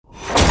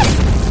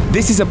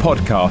This is a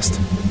podcast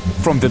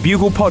from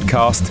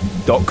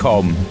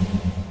thebuglepodcast.com.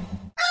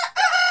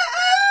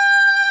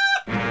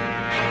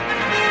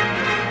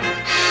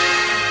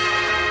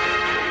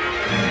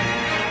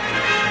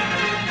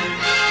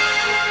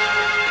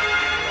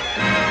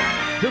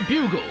 The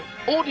Bugle,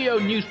 audio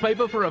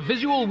newspaper for a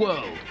visual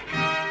world.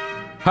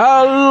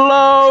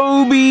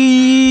 Hello,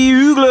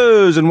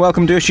 Buglers, and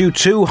welcome to issue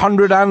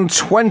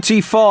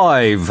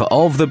 225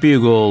 of The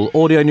Bugle,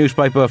 audio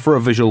newspaper for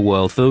a visual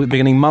world, for the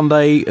beginning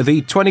Monday,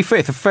 the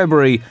 25th of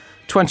February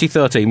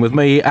 2013, with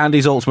me, Andy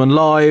Zaltzman,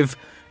 live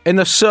in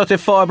the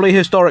certifiably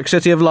historic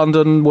city of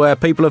London, where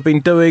people have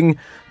been doing,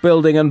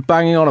 building and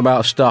banging on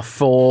about stuff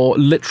for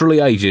literally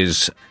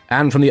ages.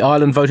 And from the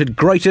island voted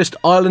greatest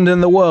island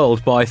in the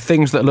world by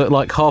Things That Look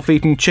Like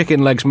Half-Eaten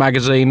Chicken Legs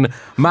magazine,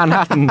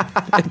 Manhattan.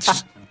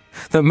 It's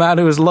the man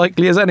who is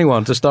likely as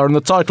anyone to star in the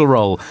title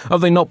role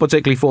of the not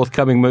particularly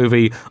forthcoming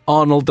movie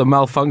Arnold the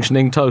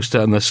Malfunctioning Toaster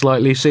and the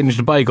Slightly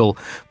Singed Bagel,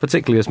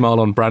 particularly as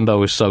Marlon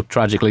Brando is so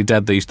tragically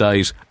dead these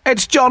days.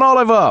 It's John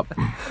Oliver!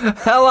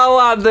 Hello,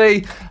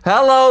 Andy.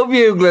 Hello,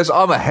 Buglers.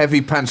 I'm a heavy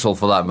pencil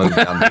for that movie,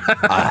 Andy.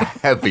 A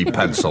heavy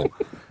pencil.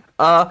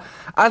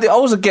 Andy, I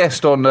was a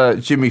guest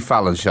on Jimmy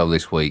Fallon's show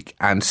this week,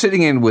 and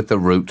sitting in with the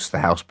Roots, the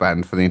house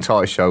band, for the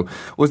entire show,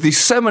 was the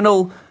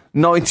seminal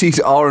 90s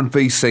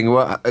R&B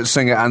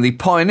singer and the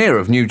pioneer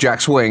of New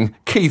Jack Swing,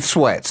 Keith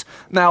Sweat.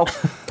 Now,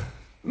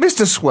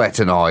 Mr. Sweat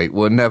and I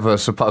were never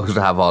supposed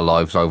to have our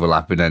lives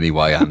overlap in any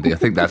way, Andy. I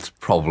think that's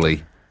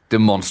probably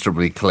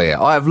demonstrably clear.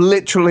 I have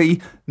literally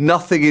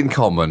nothing in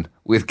common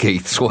with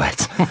Keith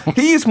Sweat.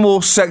 He is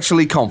more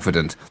sexually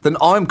confident than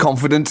I'm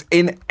confident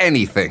in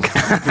anything.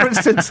 For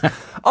instance,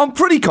 I'm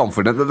pretty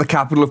confident that the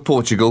capital of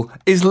Portugal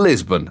is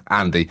Lisbon,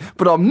 Andy,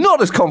 but I'm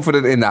not as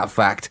confident in that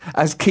fact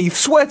as Keith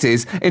Sweat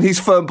is in his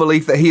firm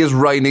belief that he is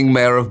reigning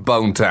mayor of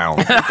Bonetown.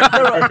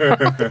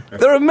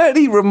 There are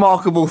many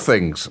remarkable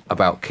things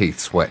about Keith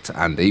Sweat,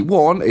 Andy.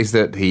 One is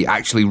that he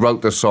actually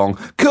wrote the song,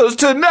 "'Cause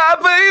tonight,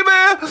 baby,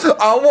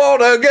 I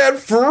wanna get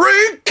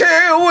freaky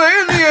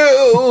with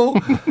you."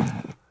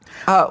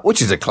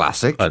 Which is a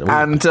classic.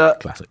 And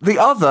classic. The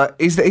other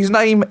is that his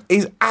name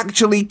is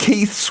actually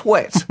Keith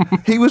Sweat.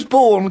 He was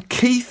born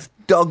Keith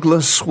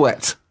Douglas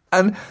Sweat.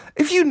 And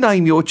if you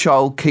name your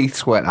child Keith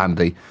Sweat,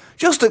 Andy,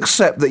 just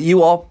accept that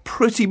you are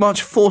pretty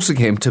much forcing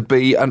him to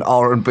be an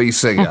R&B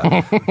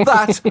singer.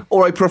 That,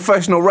 or a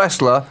professional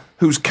wrestler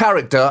whose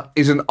character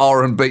is an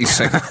R&B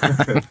singer.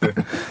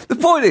 The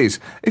point is,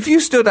 if you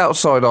stood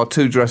outside our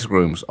two dressing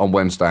rooms on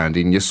Wednesday,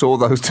 Andy, and you saw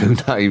those two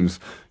names,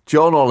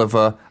 John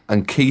Oliver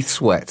and Keith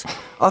Sweat,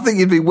 I think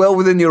you'd be well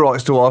within your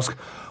rights to ask,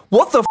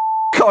 what the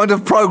kind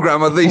of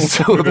programme are these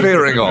two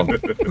appearing on?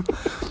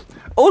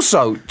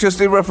 Also, just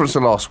in reference to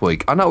last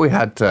week, I know we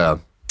had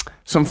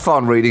some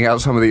fun reading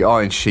out some of the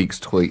Iron Sheik's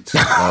tweets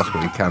last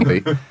week,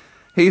 Andy.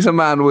 He's a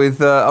man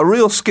with a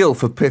real skill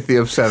for pithy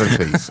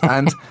obscenities,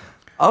 and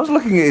I was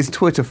looking at his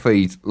Twitter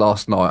feed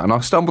last night and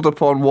I stumbled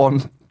upon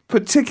one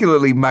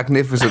particularly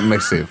magnificent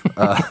missive.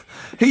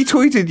 He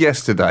tweeted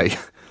yesterday,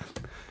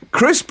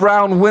 "Chris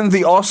Brown win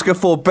the Oscar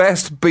for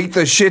Best beat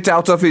the shit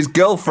out of his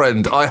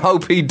girlfriend. I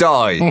hope he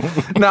die."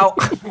 Now,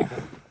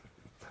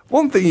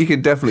 one thing you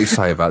can definitely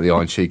say about the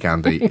Iron Sheik,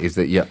 Andy, is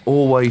that you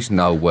always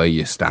know where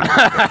you stand.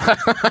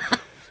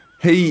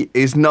 He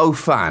is no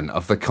fan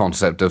of the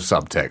concept of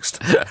subtext.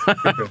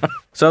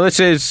 So this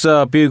is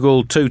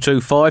Bugle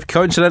 225.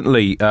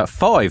 Coincidentally,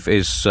 5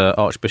 is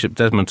Archbishop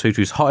Desmond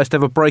Tutu's highest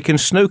ever break in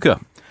snooker.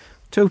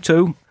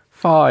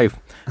 225.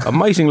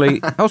 Amazingly,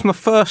 that was the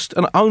first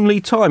and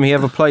only time he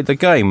ever played the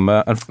game.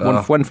 And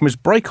when from his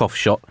break-off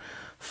shot,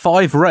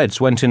 5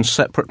 reds went in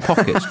separate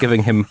pockets,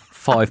 giving him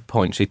 5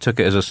 points. He took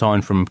it as a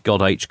sign from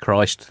God H.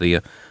 Christ,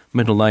 the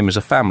middle name is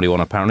a family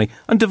one apparently,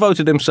 and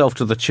devoted himself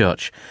to the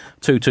church.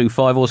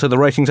 225, also the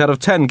ratings out of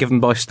 10 given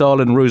by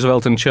Stalin,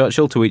 Roosevelt and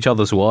Churchill to each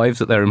other's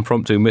wives at their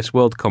impromptu Miss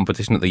World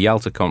competition at the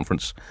Yalta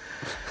Conference.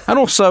 And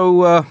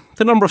also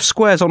the number of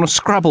squares on a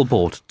Scrabble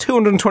board.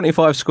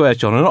 225 squares,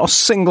 John, and not a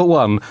single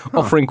one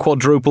offering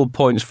quadruple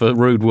points for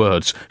rude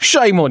words.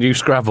 Shame on you,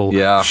 Scrabble.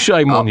 Yeah.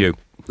 Shame on you.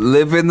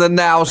 Live in the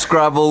now,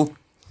 Scrabble.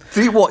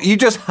 Do you what? You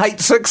just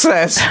hate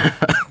success.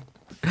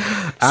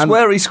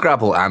 Sweary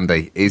Scrabble,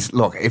 Andy, is,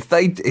 look, if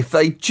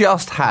they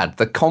just had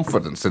the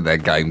confidence in their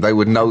game, they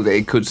would know that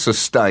it could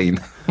sustain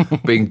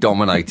being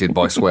dominated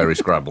by Sweary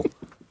Scrabble.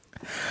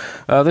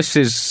 This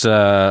is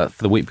for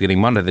the week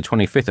beginning Monday, the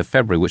 25th of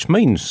February, which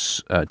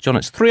means, John,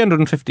 it's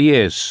 350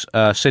 years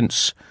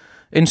since,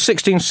 in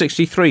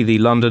 1663, the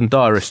London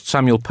diarist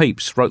Samuel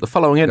Pepys wrote the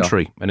following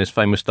entry in his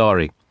famous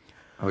diary.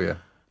 Oh, yeah.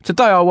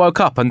 Today I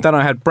woke up and then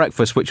I had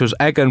breakfast, which was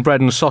egg and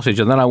bread and sausage,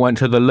 and then I went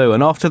to the loo,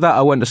 and after that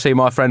I went to see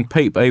my friend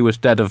Pete. He was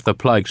dead of the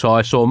plague, so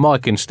I saw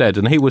Mike instead,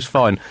 and he was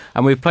fine,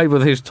 and we played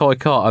with his toy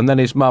cart, and then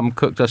his mum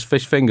cooked us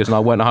fish fingers, and I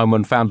went home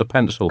and found a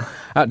pencil.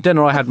 At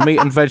dinner I had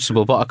meat and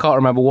vegetable, but I can't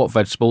remember what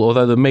vegetable,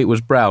 although the meat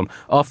was brown.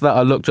 After that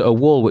I looked at a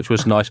wall, which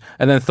was nice,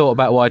 and then thought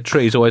about why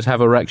trees always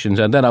have erections,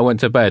 and then I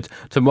went to bed.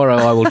 Tomorrow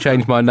I will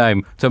change my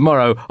name.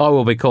 Tomorrow I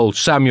will be called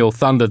Samuel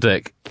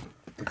Thunderdick.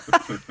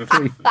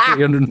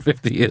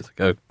 350 years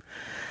ago.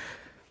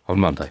 on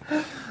Monday.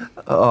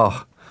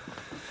 Oh,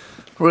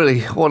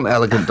 really, what an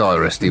elegant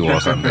diarist he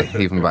was, Andy,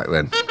 even back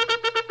then.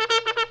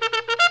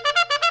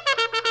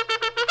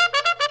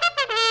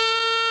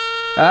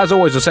 As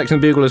always, the section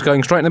of Bugle is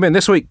going straight in the bin.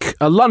 This week,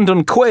 a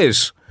London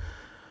quiz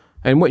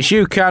in which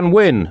you can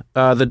win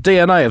the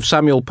DNA of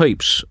Samuel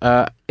Pepys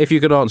if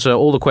you could answer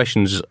all the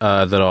questions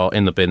that are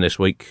in the bin this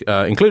week,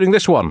 including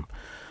this one.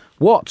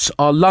 What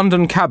are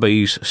London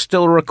cabbies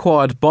still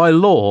required by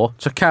law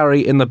to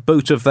carry in the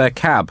boot of their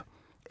cab?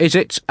 Is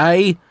it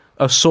A,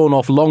 a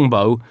sawn-off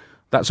longbow?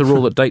 That's a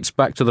rule that dates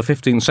back to the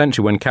 15th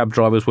century when cab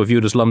drivers were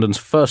viewed as London's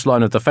first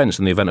line of defence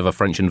in the event of a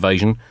French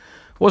invasion.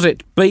 Was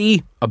it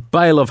B, a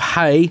bale of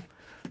hay?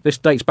 This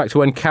dates back to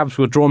when cabs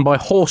were drawn by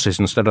horses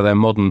instead of their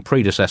modern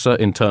predecessor,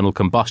 internal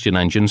combustion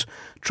engines,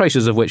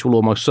 traces of which will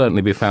almost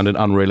certainly be found in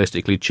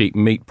unrealistically cheap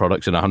meat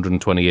products in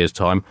 120 years'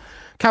 time.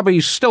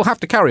 Cabbies still have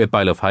to carry a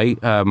bale of hay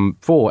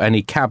for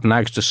any cab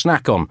nags to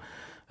snack on.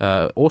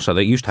 Also,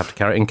 they used to have to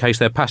carry it in case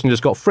their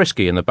passengers got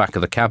frisky in the back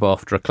of the cab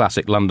after a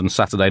classic London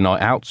Saturday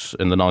night out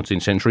in the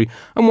 19th century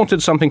and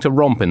wanted something to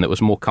romp in that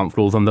was more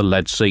comfortable than the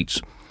lead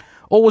seats.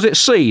 Or was it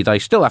C, they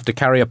still have to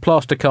carry a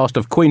plaster cast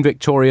of Queen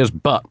Victoria's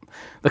butt?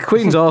 The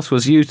Queen's arse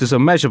was used as a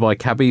measure by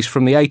cabbies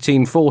from the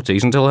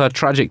 1840s until her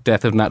tragic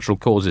death of natural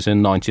causes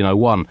in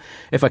 1901.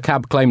 If a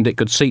cab claimed it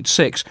could seat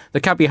 6,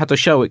 the cabbie had to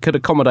show it could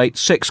accommodate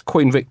 6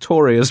 Queen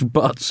Victoria's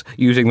butts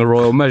using the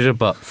royal measure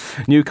butt.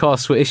 New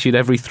casts were issued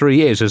every 3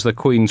 years as the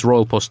Queen's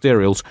royal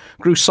posterials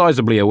grew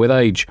sizablier with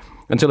age,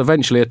 until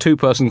eventually a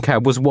 2-person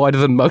cab was wider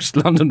than most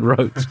London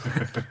roads,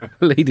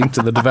 leading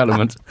to the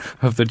development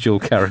of the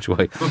dual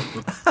carriageway.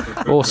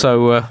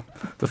 Also,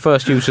 the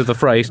first use of the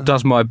phrase,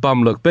 "does my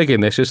bum look big in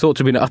this?" is thought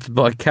to have been uttered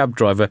by a cab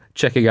driver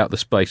checking out the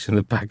space in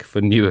the back of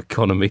a new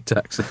economy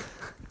taxi.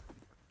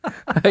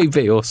 A,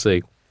 B or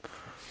C?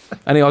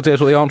 Any ideas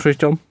what the answer is,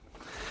 John?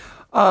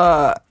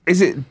 Is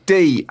it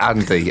D,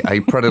 Andy, a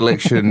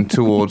predilection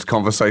towards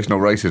conversational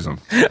racism?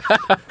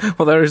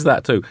 Well, there is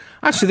that too.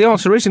 Actually, the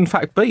answer is in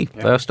fact B.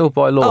 Yeah. They are still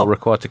by law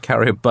required to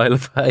carry a bale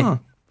of hay. Oh.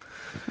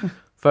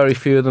 Very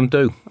few of them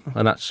do.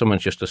 And that's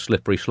someone's just a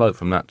slippery slope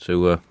from that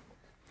to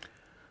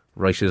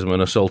racism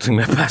and assaulting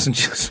their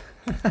passengers.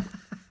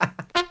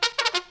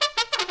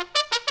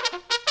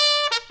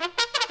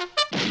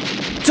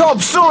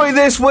 Top story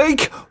this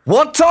week.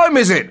 What time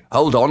is it?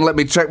 Hold on, let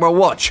me check my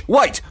watch.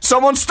 Wait,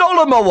 someone's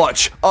stolen my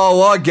watch.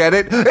 Oh, I get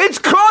it. It's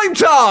crime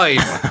time!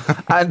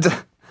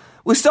 And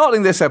we're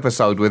starting this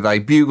episode with a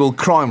Bugle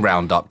crime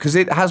roundup because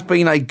it has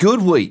been a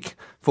good week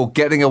for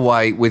getting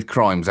away with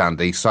crimes,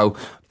 Andy. So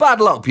bad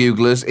luck,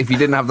 Buglers, if you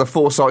didn't have the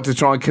foresight to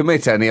try and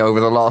commit any over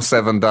the last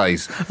 7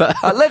 days.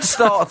 Let's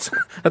start.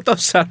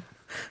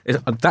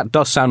 That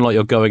does sound like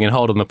you're going in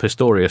hard on the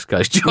Pistorius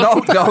case,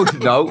 John.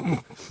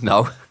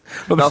 No.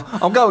 No,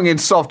 I'm going in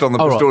soft on the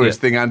Pistorius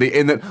thing, Andy,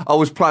 in that I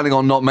was planning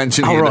on not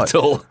mentioning it at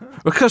all.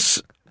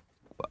 Because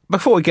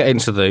before we get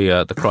into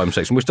the crime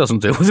section, which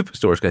doesn't deal with the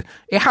Pistorius case,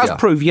 it has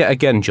proved yet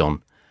again,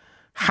 John,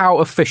 how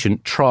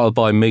efficient trial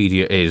by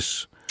media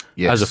is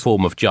as a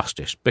form of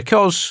justice.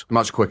 Because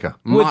much quicker.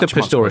 With the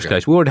Pistorius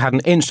case, we already had an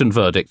instant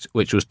verdict,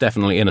 which was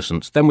definitely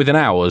innocent. Then within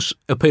hours,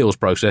 appeals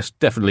process,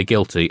 definitely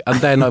guilty. And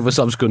then over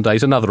subsequent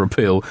days, another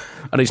appeal,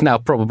 and it's now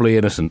probably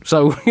innocent.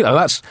 So,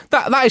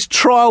 that is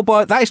trial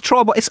by...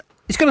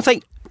 It's going to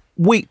take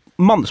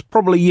months,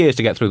 probably years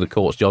to get through the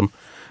courts, John.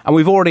 And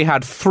we've already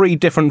had 3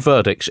 different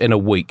verdicts in a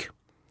week.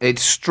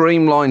 It's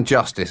streamlined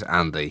justice,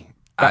 Andy.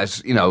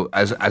 As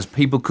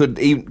people couldn't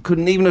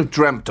even have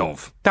dreamt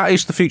of. That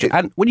is the future.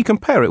 And when you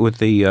compare it with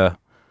the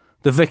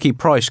Vicky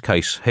Price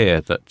case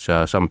here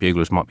that some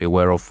buglers might be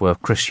aware of, where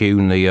Chris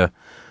Huhne, the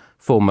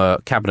former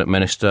cabinet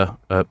minister,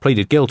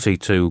 pleaded guilty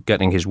to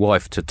getting his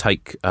wife to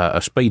take a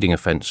speeding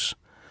offence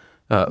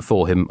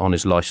for him on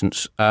his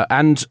licence.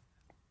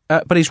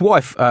 But his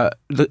wife,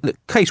 the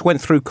case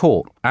went through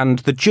court and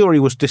the jury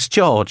was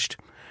discharged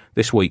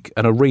this week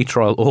and a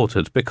retrial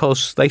ordered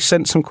because they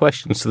sent some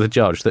questions to the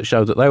judge that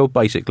showed that they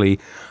basically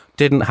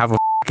didn't have a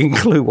f***ing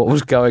clue what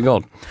was going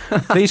on.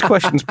 These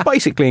questions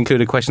basically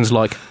included questions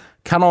like,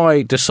 can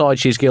I decide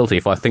she's guilty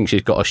if I think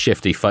she's got a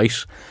shifty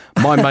face?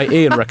 My mate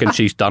Ian reckons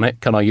she's done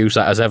it. Can I use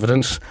that as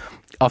evidence?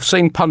 I've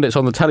seen pundits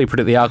on the telly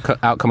predict the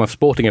outcome of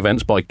sporting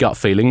events by gut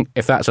feeling.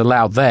 If that's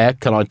allowed there,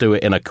 can I do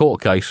it in a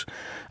court case?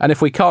 And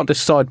if we can't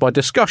decide by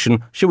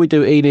discussion, should we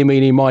do eeny,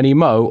 meeny, miny,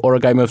 mo, or a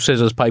game of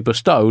scissors, paper,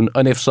 stone?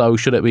 And if so,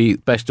 should it be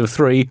best of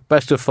 3,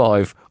 best of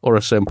 5, or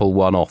a simple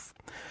one-off?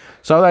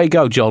 So there you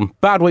go, John.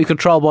 Bad week for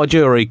trial by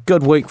jury,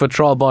 good week for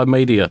trial by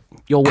media.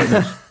 Your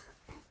witness.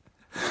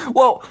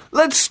 Well,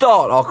 let's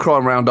start our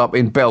crime roundup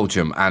in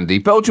Belgium, Andy.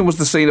 Belgium was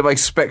the scene of a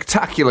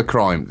spectacular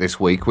crime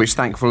this week, which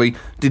thankfully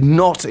did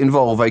not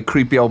involve a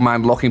creepy old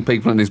man locking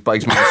people in his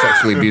basement and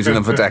sexually abusing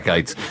them for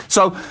decades.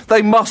 So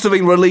they must have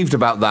been relieved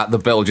about that, the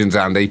Belgians,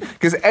 Andy,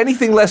 because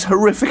anything less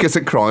horrific as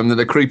a crime than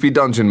a creepy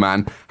dungeon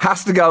man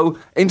has to go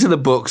into the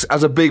books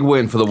as a big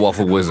win for the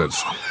Waffle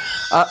Wizards.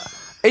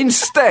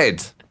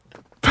 Instead,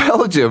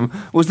 Belgium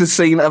was the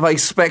scene of a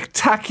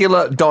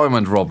spectacular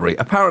diamond robbery.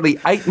 Apparently,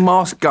 8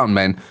 masked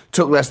gunmen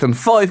took less than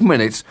 5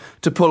 minutes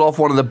to pull off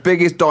one of the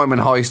biggest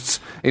diamond heists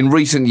in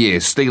recent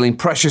years, stealing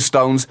precious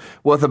stones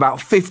worth about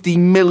 $50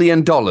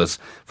 million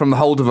from the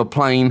hold of a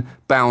plane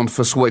bound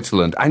for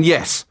Switzerland. And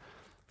yes,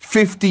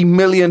 $50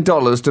 million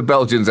to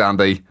Belgians,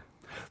 Andy.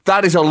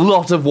 That is a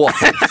lot of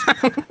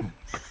waffles.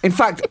 In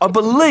fact, I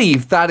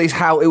believe that is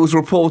how it was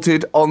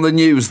reported on the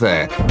news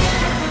there.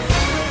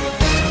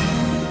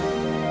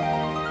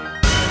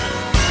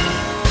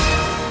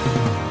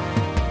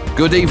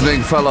 Good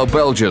evening, fellow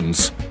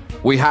Belgians.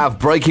 We have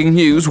breaking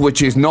news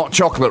which is not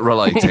chocolate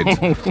related.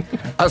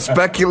 A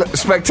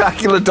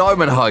spectacular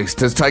diamond heist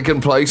has taken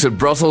place at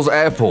Brussels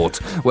Airport,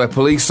 where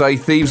police say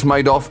thieves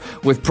made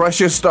off with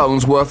precious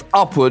stones worth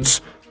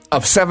upwards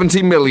of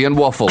 70 million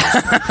waffles.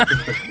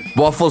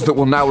 Waffles that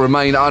will now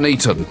remain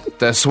uneaten,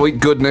 their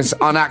sweet goodness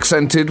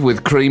unaccented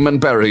with cream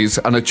and berries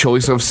and a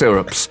choice of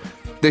syrups.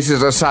 This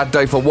is a sad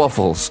day for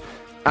waffles,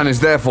 and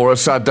is therefore a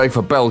sad day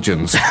for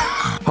Belgians.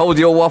 Hold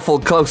your waffle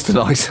close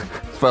tonight,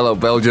 fellow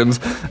Belgians,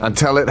 and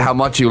tell it how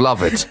much you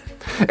love it.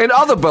 In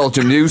other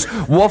Belgian news,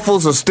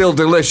 waffles are still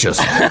delicious,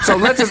 so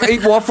let us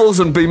eat waffles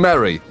and be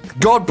merry.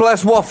 God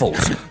bless waffles.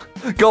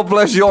 God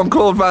bless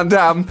Jean-Claude Van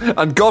Damme,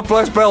 and God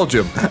bless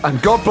Belgium, and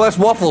God bless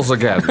waffles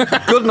again.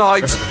 Good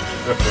night.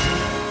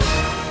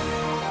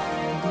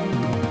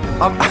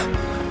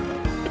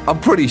 I'm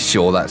pretty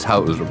sure that's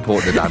how it was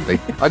reported, Andy.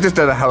 I just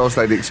don't know how else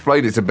they'd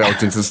explain it to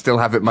Belgians and still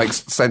have it make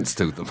sense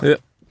to them. Yeah.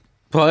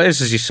 Well, it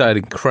is, as you say, an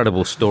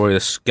incredible story.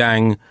 This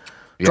gang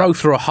drove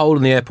through a hole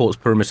in the airport's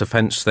perimeter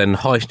fence, then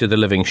heisted the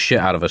living shit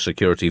out of a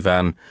security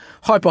van,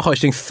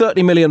 hyper-heisting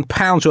 £30 million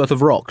worth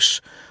of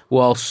rocks,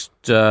 whilst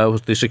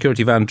the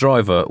security van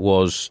driver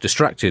was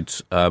distracted,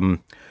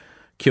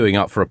 queuing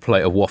up for a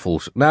plate of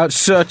waffles. Now,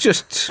 it's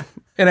just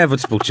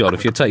inevitable, John,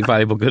 if you take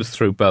valuable goods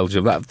through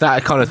Belgium.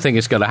 That kind of thing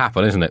is going to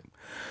happen, isn't it?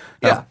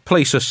 Yeah.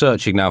 Police are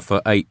searching now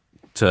for 8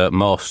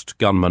 masked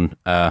gunmen,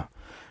 and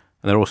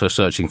they're also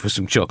searching for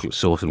some chocolate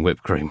sauce and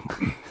whipped cream.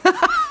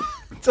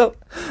 So,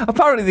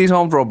 apparently these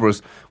armed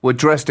robbers were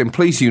dressed in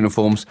police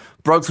uniforms,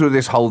 broke through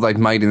this hole they'd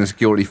made in the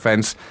security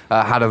fence,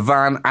 had a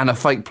van and a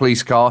fake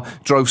police car,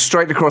 drove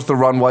straight across the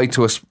runway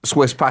to a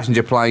Swiss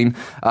passenger plane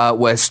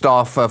where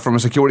staff from a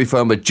security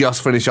firm had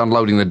just finished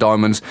unloading the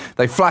diamonds.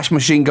 They flashed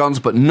machine guns,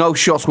 but no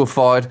shots were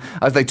fired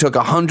as they took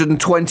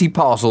 120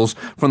 parcels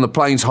from the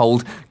plane's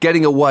hold,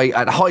 getting away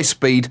at high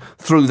speed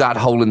through that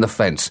hole in the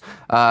fence.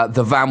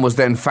 The van was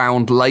then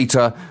found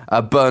later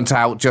burnt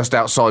out just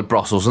outside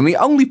Brussels, and the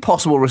only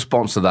possible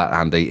response to that,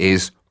 Andy,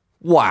 is,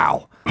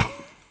 wow,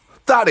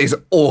 that is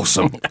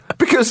awesome.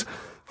 Because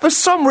for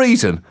some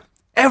reason,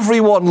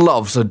 everyone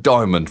loves a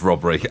diamond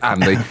robbery,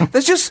 Andy.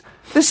 There's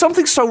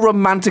something so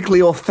romantically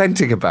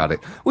authentic about it.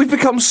 We've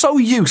become so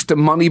used to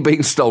money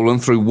being stolen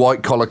through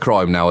white-collar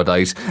crime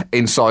nowadays,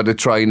 insider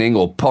trading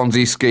or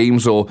Ponzi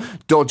schemes or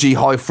dodgy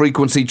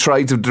high-frequency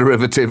trades of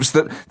derivatives,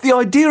 that the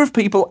idea of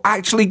people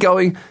actually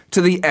going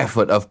to the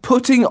effort of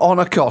putting on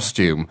a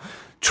costume,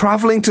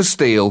 travelling to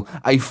steal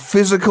a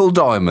physical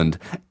diamond,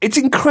 it's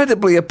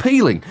incredibly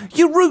appealing.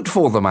 You root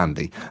for them,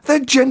 Andy.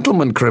 They're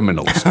gentlemen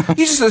criminals.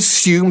 You just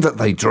assume that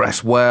they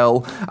dress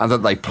well and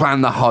that they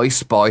plan the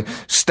heist by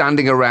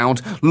standing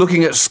around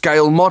looking at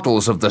scale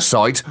models of the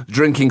site,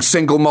 drinking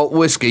single malt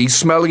whiskey,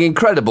 smelling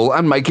incredible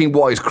and making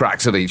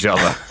wisecracks at each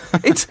other.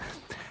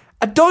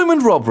 A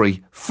diamond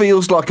robbery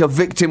feels like a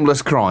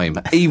victimless crime,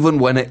 even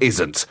when it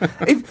isn't.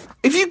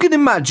 If you can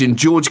imagine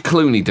George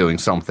Clooney doing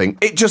something,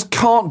 it just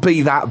can't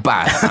be that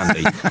bad,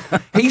 Andy.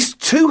 He's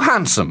too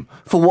handsome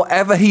for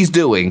whatever he's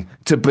doing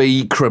to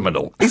be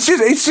criminal.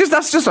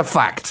 That's just a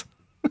fact.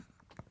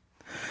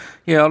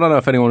 Yeah, I don't know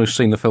if anyone who's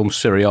seen the film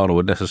Syriana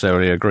would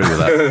necessarily agree with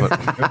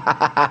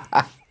that.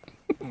 But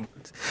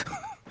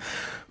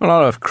well, I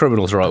don't know if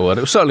criminal's the right word.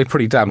 It was certainly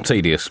pretty damn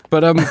tedious.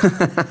 But,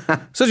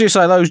 so as you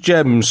say, those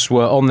gems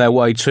were on their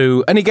way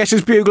to, any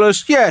guesses,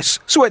 buglers? Yes,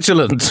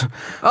 Switzerland.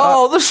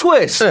 Oh, the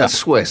Swiss. Yeah. The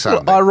Swiss,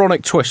 well,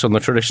 ironic twist on the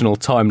traditional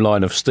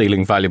timeline of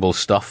stealing valuable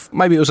stuff.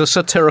 Maybe it was a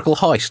satirical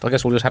heist. I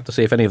guess we'll just have to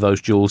see if any of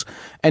those jewels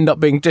end up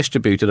being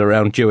distributed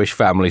around Jewish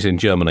families in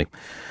Germany.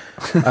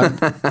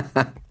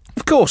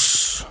 Of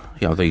course,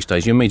 these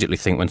days you immediately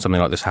think when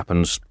something like this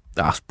happens,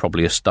 that's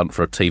probably a stunt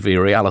for a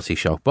TV reality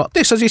show. But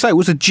this, as you say,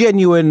 was a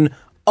genuine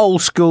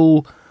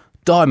old-school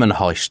diamond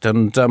heist,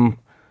 and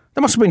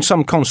there must have been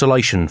some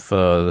consolation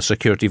for the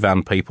security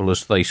van people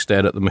as they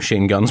stared at the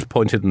machine guns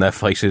pointed in their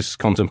faces,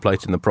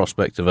 contemplating the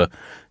prospect of an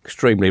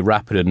extremely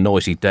rapid and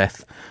noisy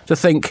death, to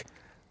think,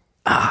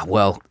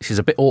 well, this is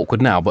a bit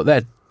awkward now, but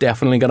they're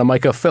definitely going to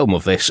make a film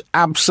of this.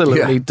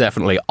 Absolutely,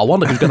 definitely. I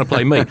wonder who's going to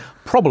play me.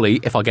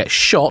 Probably, if I get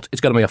shot, it's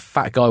going to be a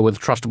fat guy with a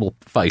trustable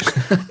face.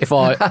 If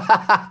I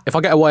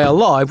get away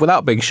alive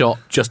without being shot,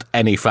 just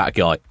any fat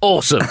guy.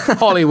 Awesome.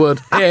 Hollywood,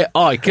 here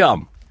I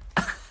come.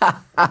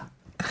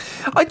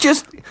 I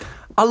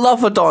I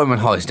love a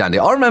diamond heist, Andy.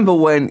 I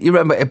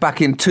remember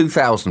back in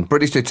 2000,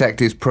 British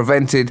detectives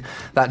prevented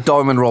that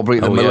diamond robbery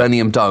at the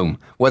Millennium Dome,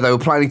 where they were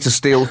planning to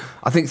steal,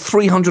 I think,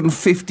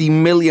 £350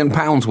 million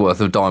worth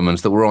of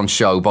diamonds that were on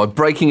show by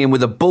breaking in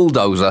with a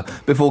bulldozer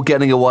before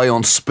getting away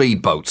on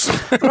speedboats.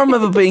 And I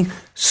remember being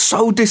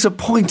so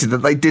disappointed that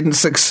they didn't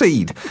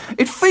succeed.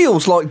 It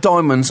feels like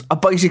diamonds are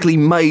basically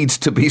made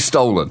to be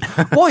stolen.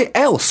 Why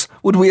else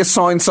would we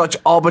assign such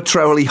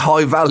arbitrarily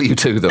high value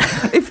to them?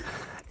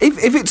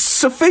 If it's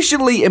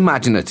sufficiently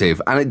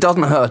imaginative and it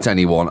doesn't hurt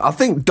anyone, I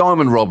think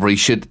diamond robbery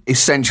should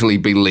essentially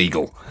be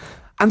legal.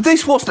 And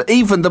this wasn't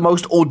even the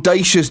most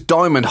audacious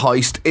diamond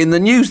heist in the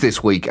news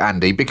this week,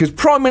 Andy, because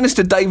Prime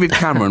Minister David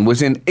Cameron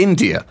was in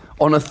India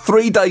on a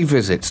 3-day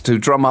visit to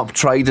drum up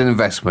trade and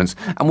investments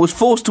and was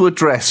forced to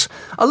address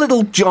a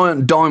little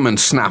giant diamond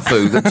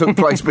snafu that took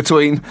place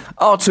between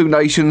our two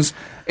nations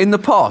in the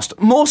past.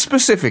 More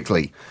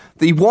specifically,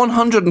 the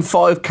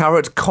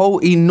 105-carat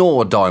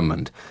Koh-i-Noor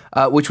diamond,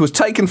 which was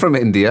taken from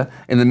India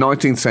in the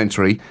 19th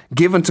century,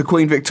 given to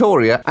Queen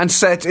Victoria and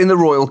set in the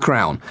royal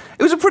crown.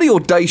 It was a pretty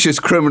audacious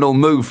criminal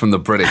move from the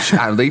British,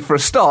 Andy. For a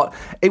start,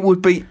 it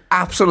would be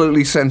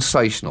absolutely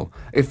sensational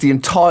if the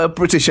entire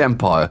British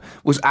Empire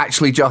was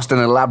actually just an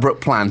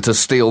elaborate plan to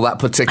steal that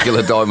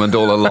particular diamond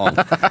all along.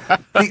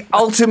 The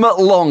ultimate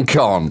long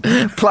con,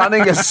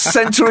 planning a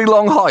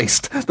century-long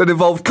heist that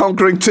involved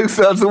conquering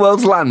 2/3 of the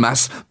world's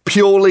landmass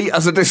purely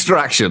as a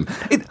distraction.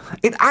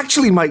 It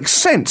actually makes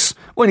sense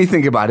when you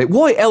think about it.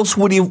 Why else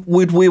would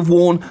we have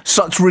worn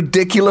such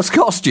ridiculous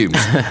costumes?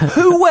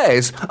 Who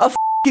wears a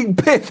f***ing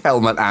pith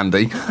helmet,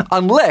 Andy,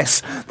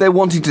 unless they're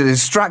wanting to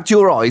distract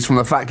your eyes from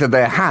the fact that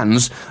their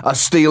hands are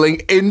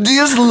stealing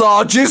India's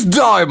largest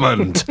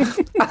diamond?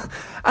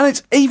 And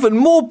it's even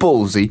more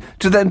ballsy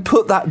to then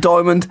put that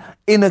diamond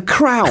in a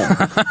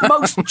crown.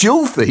 Most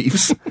jewel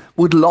thieves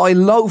would lie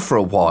low for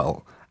a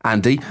while,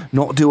 Andy,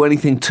 not do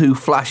anything too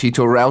flashy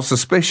to arouse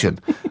suspicion.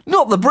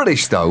 Not the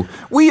British, though.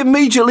 We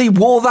immediately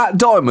wore that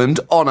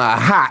diamond on a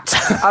hat.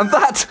 And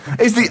that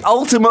is the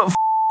ultimate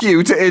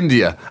you to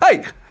India.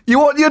 Hey, you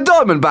want your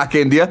diamond back,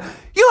 India?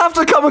 You'll have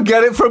to come and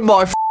get it from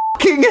my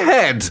f***ing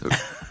head.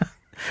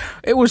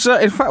 It was,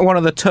 in fact, one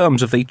of the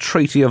terms of the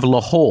Treaty of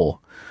Lahore,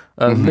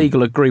 a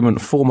legal agreement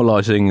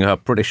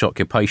formalising British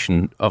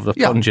occupation of the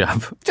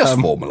Punjab. Just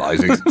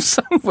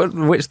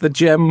formalising. Which the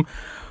gem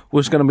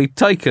was going to be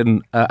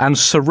taken and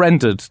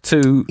surrendered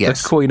to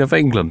the Queen of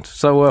England.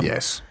 So,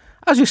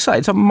 as you say,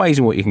 it's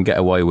amazing what you can get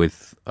away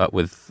with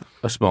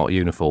a smart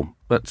uniform.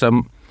 But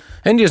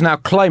India's now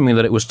claiming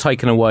that it was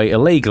taken away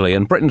illegally,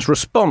 and Britain's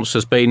response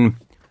has been,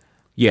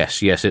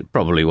 yes, it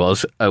probably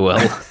was. Oh,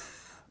 well.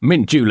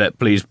 Mint julep,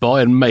 please, boy,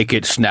 and make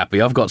it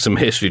snappy. I've got some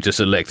history to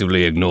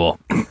selectively ignore.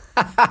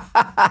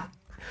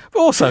 But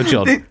also,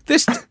 John,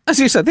 this, as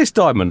you said, this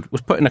diamond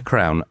was put in a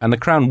crown, and the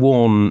crown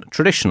worn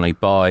traditionally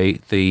by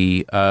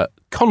the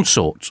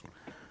consort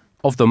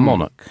of the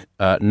monarch.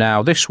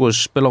 Now, this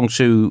belonged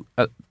to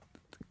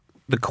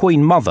the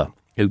Queen Mother,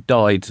 who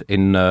died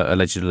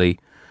allegedly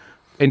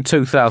in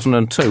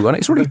 2002, and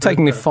it's really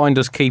taking the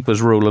finders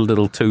keepers rule a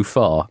little too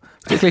far,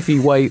 particularly if the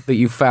way that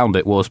you found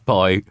it was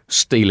by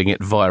stealing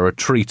it via a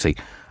treaty.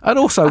 And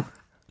also,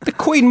 the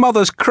Queen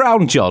Mother's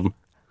crown, John,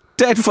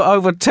 dead for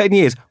over 10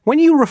 years. When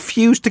you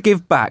refuse to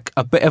give back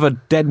a bit of a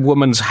dead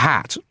woman's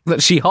hat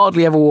that she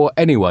hardly ever wore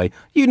anyway,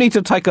 you need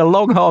to take a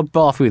long, hard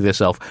bath with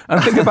yourself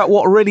and think about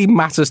what really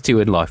matters to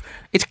you in life.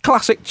 It's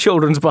classic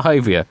children's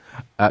behaviour.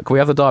 Can we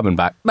have the diamond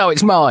back? No,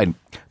 it's mine.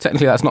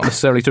 Technically, that's not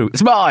necessarily true.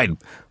 It's mine.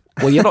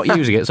 Well, you're not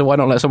using it, so why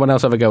not let someone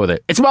else have a go with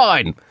it? It's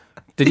mine.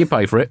 Did you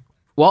pay for it?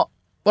 What?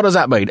 What does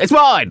that mean? It's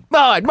mine.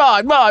 Mine.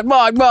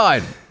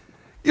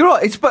 You're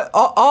right. But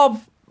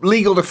our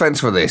legal defence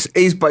for this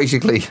is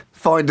basically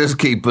finders,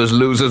 keepers,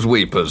 losers,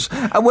 weepers.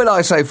 And when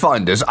I say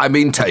finders, I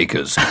mean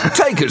takers.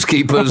 Takers,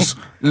 keepers,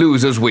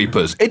 losers,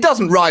 weepers. It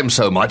doesn't rhyme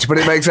so much, but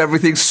it makes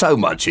everything so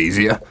much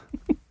easier.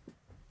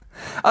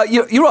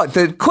 You're right.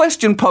 The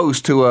question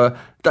posed to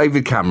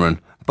David Cameron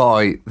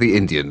by the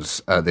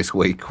Indians this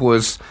week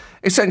was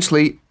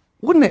essentially,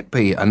 wouldn't it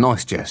be a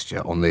nice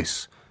gesture on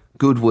this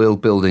goodwill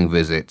building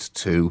visit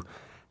to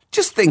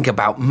just think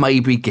about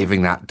maybe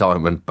giving that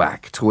diamond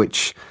back? To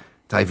which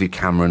David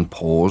Cameron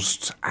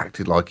paused,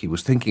 acted like he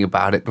was thinking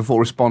about it before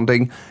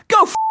responding,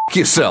 go f***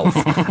 yourself.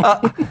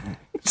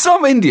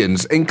 Some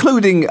Indians,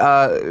 including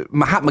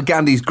Mahatma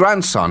Gandhi's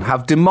grandson,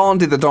 have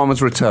demanded the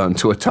diamond's return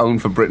to atone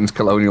for Britain's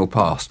colonial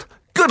past.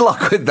 Good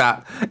luck with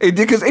that,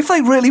 because if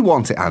they really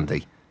want it,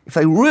 Andy, if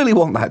they really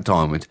want that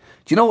diamond,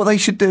 do you know what they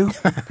should do?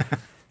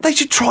 They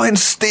should try and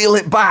steal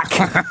it back,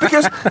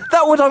 because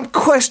that would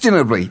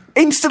unquestionably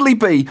instantly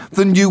be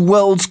the new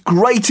world's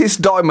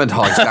greatest diamond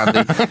heist,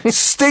 Andy.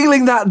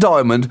 Stealing that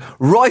diamond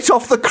right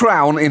off the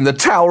crown in the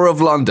Tower of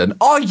London.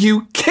 Are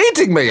you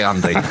kidding me,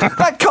 Andy?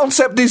 That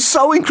concept is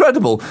so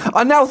incredible.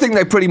 I now think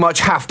they pretty much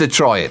have to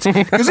try it,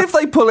 because if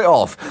they pull it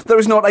off, there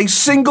is not a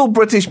single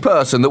British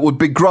person that would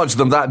begrudge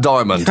them that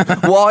diamond.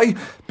 Why?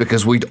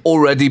 Because we'd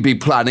already be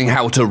planning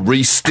how to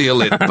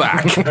re-steal it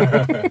back.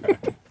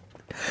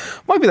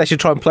 Maybe they should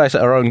try and play us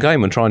at our own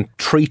game and try and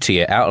treaty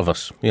it out of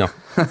us.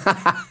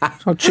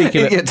 So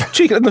cheeky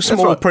in the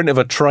small print of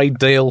a trade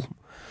deal.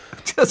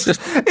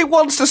 It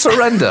wants to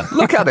surrender.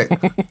 Look at it.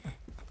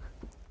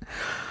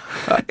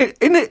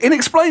 In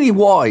explaining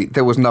why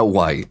there was no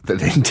way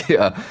that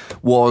India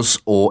was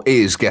or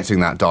is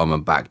getting that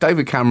diamond back,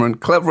 David Cameron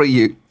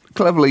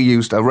cleverly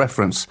used a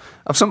reference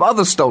of some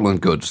other stolen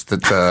goods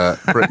that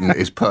Britain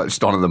is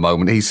perched on at the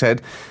moment. He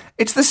said,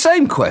 it's the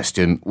same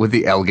question with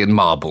the Elgin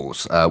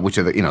marbles, which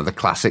are the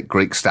classic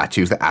Greek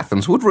statues that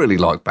Athens would really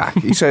like back.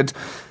 He said,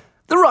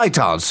 the right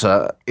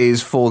answer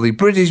is for the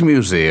British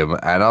Museum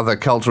and other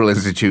cultural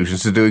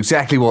institutions to do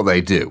exactly what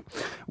they do,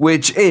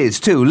 which is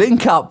to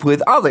link up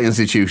with other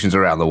institutions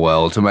around the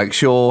world to make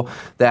sure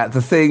that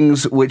the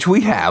things which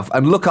we have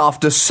and look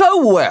after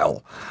so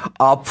well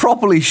are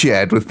properly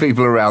shared with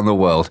people around the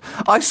world.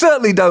 I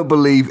certainly don't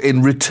believe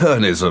in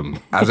returnism,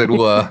 as it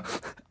were.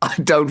 I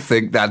don't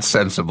think that's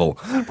sensible.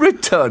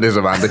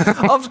 Returnism,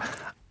 Andy.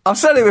 I've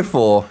said it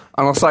before,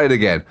 and I'll say it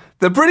again.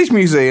 The British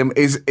Museum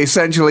is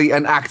essentially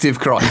an active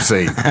crime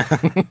scene.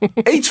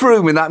 Each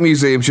room in that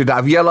museum should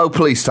have yellow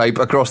police tape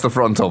across the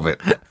front of it.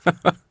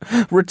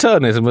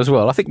 Returnism as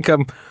well. I think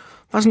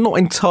that's not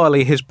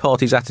entirely his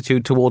party's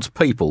attitude towards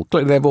people.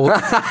 Clearly they're more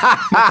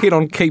keen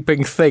on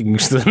keeping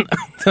things than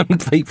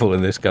people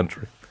in this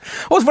country.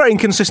 Well, it's a very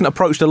inconsistent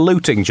approach to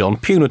looting, John.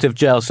 Punitive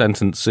jail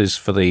sentences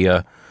for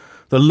the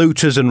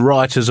looters and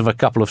rioters of a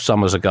couple of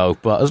summers ago,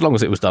 but as long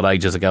as it was done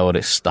ages ago and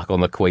it's stuck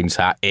on the Queen's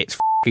hat, it's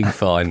f***ing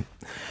fine.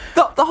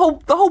 The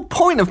whole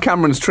point of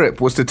Cameron's trip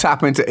was to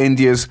tap into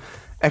India's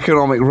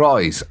economic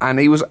rise, and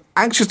he was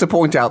anxious to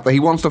point out that he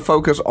wants to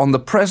focus on the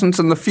present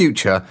and the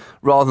future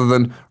rather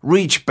than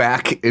reach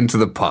back into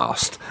the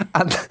past.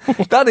 And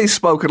that is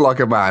spoken like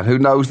a man who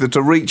knows that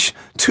to reach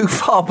too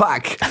far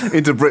back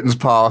into Britain's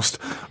past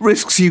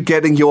risks you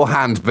getting your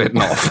hand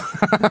bitten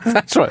off.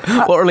 That's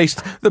right. Or at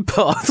least the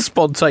path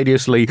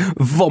spontaneously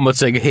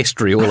vomiting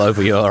history all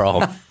over your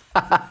arm.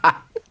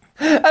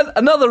 And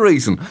another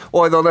reason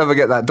why they'll never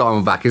get that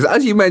diamond back is,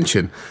 as you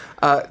mentioned,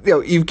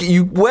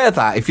 you wear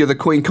that if you're the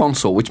Queen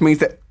Consort, which means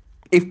that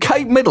if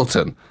Kate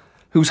Middleton,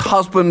 whose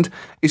husband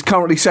is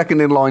currently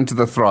second in line to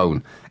the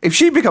throne, if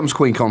she becomes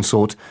Queen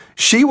Consort,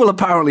 she will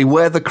apparently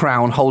wear the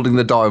crown holding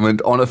the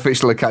diamond on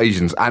official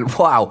occasions. And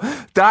wow,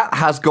 that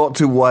has got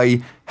to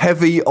weigh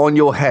heavy on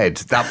your head,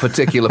 that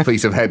particular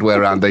piece of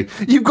headwear, Andy.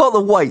 You've got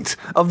the weight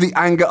of the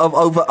anger of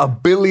over 1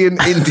 billion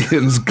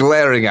Indians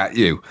glaring at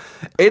you.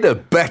 It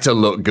had better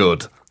look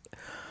good.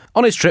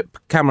 On his trip,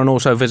 Cameron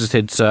also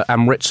visited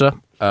Amritsar,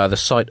 the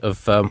site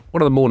of one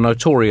of the more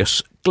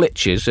notorious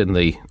glitches in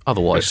the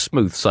otherwise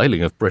smooth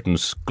sailing of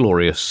Britain's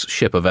glorious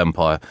ship of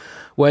empire,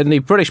 when the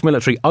British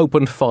military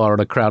opened fire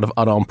on a crowd of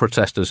unarmed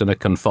protesters in a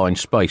confined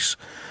space.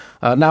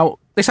 Now,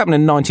 this happened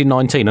in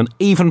 1919, and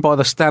even by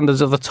the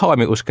standards of the time,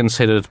 it was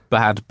considered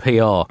bad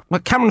PR.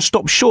 But Cameron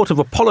stopped short of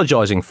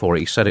apologising for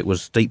it. He said it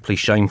was deeply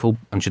shameful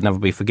and should never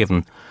be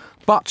forgiven,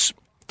 but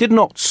did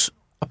not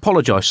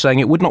apologise, saying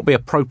it would not be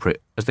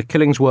appropriate, as the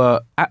killings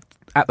were, at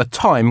the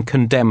time,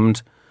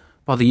 condemned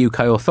by the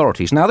UK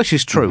authorities. Now, this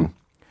is true,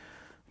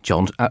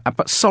 John,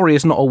 but sorry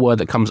is not a word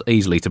that comes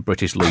easily to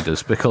British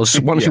leaders, because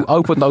once you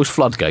open those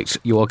floodgates,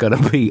 you are going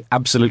to be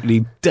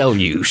absolutely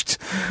deluged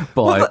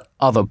by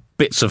other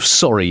bits of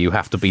sorry you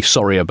have to be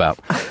sorry about.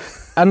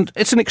 And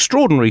it's an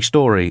extraordinary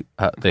story,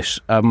 this.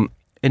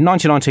 In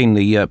 1919,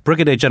 the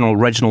Brigadier General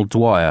Reginald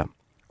Dwyer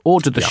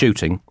ordered the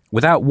shooting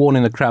without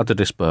warning the crowd to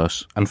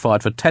disperse, and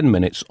fired for 10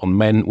 minutes on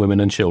men,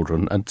 women and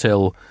children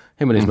until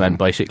him and his men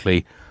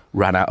basically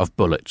ran out of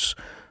bullets.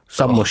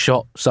 Some were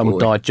shot, some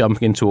died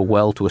jumping into a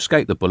well to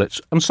escape the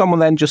bullets, and some were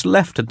then just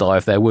left to die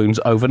of their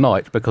wounds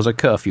overnight because a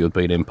curfew had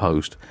been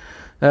imposed.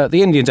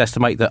 The Indians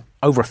estimate that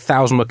over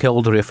 1,000 were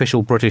killed. The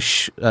official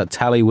British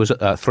tally was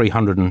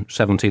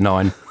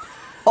 379.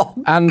 Oh,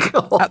 and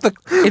God.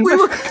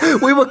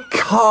 We were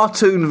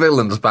cartoon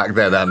villains back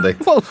then, Andy.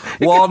 Well,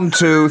 1,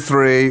 2,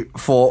 3,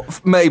 4,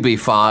 maybe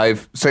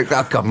 5, 6.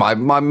 Oh God, my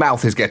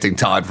mouth is getting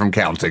tired from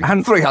counting.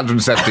 And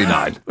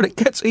 379. But it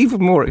gets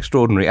even more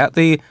extraordinary. At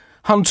the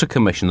Hunter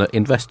Commission that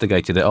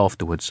investigated it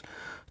afterwards,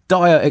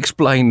 Dyer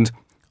explained,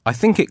 "I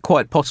think it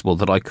quite possible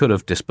that I could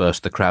have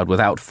dispersed the crowd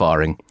without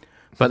firing,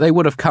 but they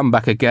would have come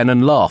back again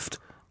and laughed,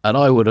 and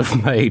I would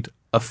have made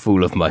a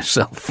fool of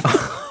myself."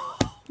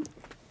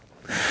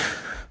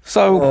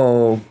 So,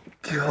 oh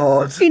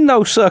God! In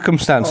no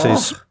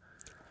circumstances,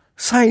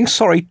 saying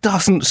sorry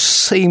doesn't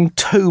seem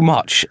too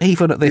much,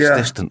 even at this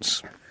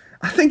distance.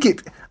 I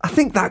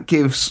think that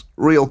gives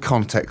real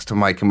context to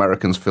make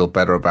Americans feel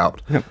better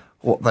about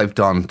what they've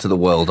done to the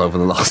world over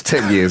the last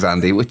 10 years,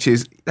 Andy, which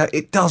is that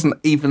it doesn't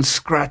even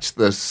scratch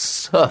the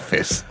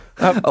surface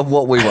of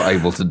what we were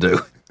able to do.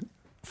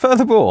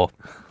 Furthermore,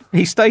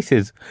 he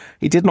stated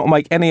he did not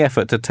make any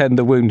effort to tend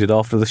the wounded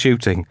after the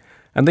shooting.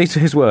 And these are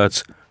his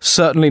words: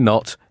 "Certainly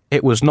not.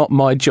 It was not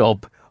my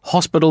job.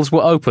 Hospitals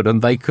were open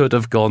and they could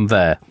have gone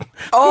there."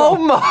 Oh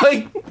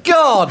my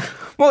God!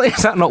 Well,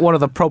 is that not one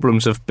of the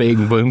problems of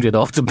being wounded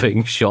after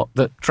being shot,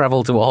 that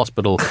travel to a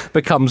hospital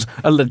becomes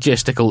a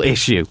logistical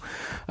issue?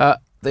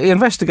 The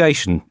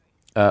investigation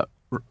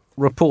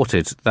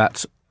reported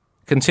that,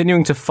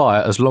 continuing to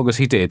fire as long as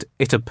he did,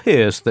 it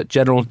appears that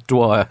General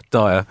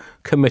Dyer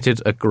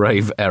committed a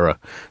grave error.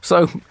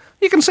 So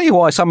you can see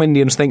why some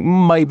Indians think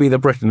maybe the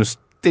Britons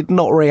did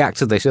not react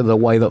to this in the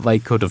way that they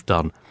could have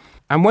done.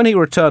 And when he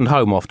returned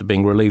home after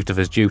being relieved of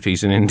his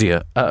duties in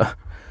India,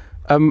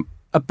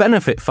 a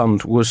benefit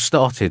fund was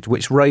started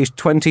which raised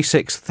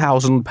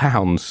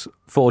 £26,000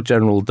 for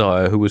General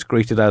Dyer, who was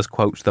greeted as,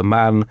 quote, the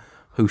man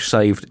who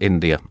saved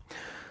India.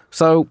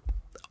 So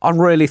I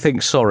really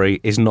think sorry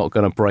is not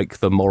going to break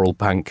the moral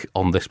bank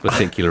on this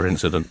particular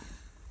incident.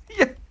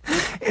 Yeah,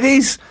 it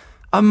is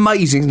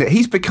amazing that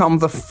he's become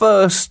the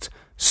first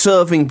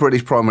serving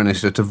British Prime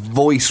Minister to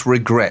voice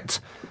regret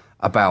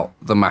about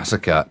the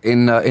massacre.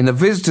 In a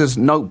visitor's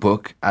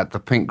notebook at the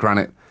Pink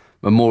Granite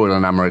Memorial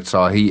in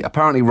Amritsar, he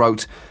apparently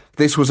wrote,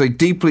 "This was a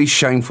deeply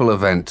shameful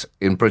event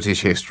in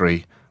British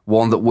history,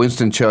 one that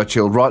Winston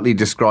Churchill rightly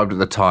described at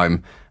the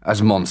time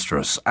as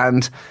monstrous."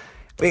 And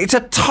it's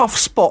a tough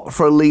spot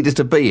for a leader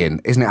to be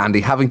in, isn't it,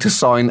 Andy, having to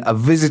sign a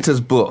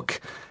visitor's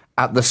book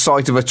at the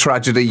site of a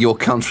tragedy your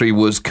country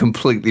was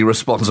completely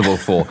responsible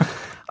for.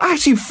 I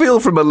actually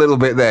feel for him a little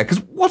bit there,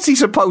 because what's he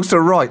supposed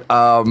to write?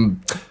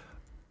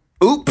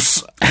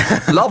 Oops,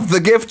 love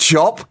the gift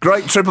shop,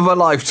 great trip of a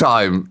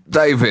lifetime,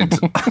 David.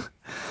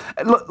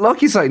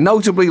 Like you say,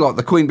 notably like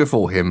the Queen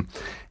before him,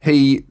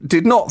 he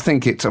did not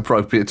think it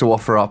appropriate to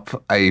offer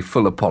up a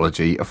full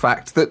apology, a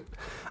fact that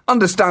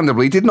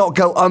understandably did not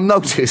go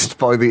unnoticed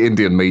by the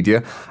Indian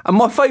media. And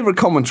my favourite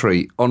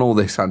commentary on all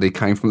this, Andy,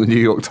 came from the New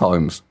York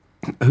Times,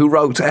 who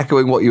wrote,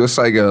 echoing what you were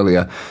saying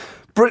earlier,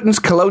 "Britain's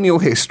colonial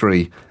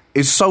history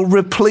is so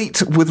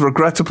replete with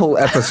regrettable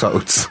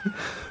episodes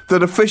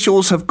that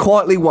officials have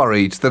quietly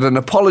worried that an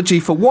apology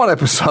for one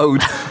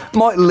episode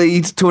might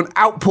lead to an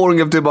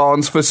outpouring of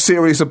demands for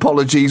serious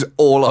apologies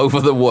all over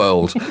the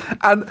world."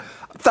 And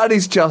that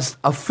is just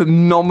a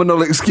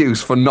phenomenal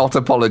excuse for not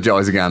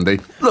apologising,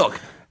 Andy. Look,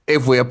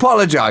 if we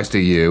apologise to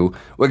you,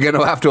 we're going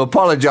to have to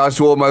apologise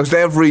to almost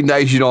every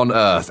nation on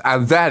earth,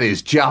 and that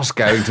is just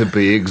going to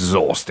be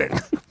exhausting.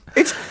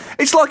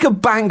 It's like a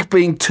bank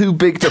being too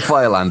big to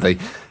fail, Andy.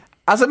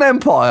 As an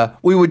empire,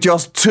 we were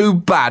just too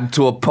bad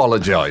to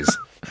apologise.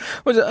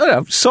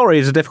 Well, sorry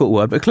is a difficult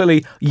word, but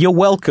clearly you're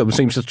welcome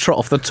seems to trot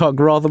off the tongue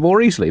rather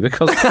more easily,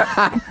 because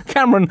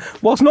Cameron,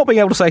 whilst not being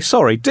able to say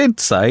sorry, did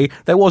say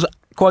there was,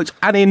 quote,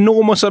 an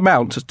enormous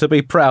amount to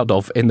be proud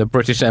of in the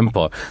British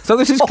Empire. So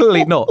this is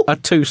clearly not a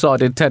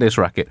two-sided tennis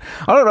racket.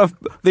 I don't know if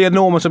the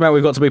enormous amount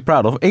we've got to be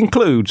proud of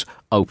includes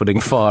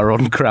opening fire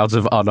on crowds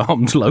of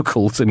unarmed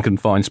locals in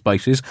confined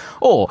spaces,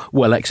 or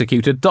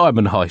well-executed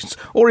diamond heists,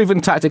 or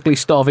even tactically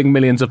starving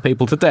millions of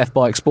people to death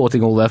by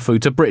exporting all their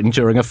food to Britain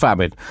during a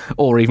famine,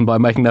 or even by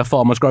making their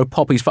farmers grow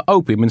poppies for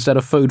opium instead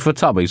of food for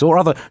tummies, or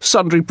other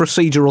sundry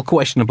procedural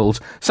questionables,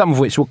 some of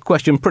which were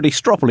questioned pretty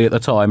stroppily at the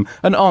time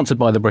and answered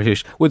by the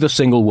British with a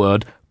single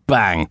word,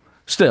 bang.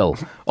 Still,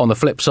 on the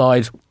flip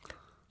side,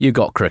 you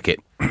got cricket.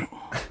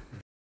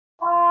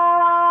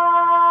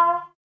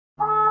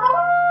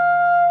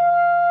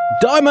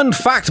 Diamond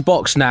fact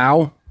box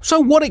now. So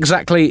what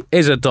exactly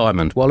is a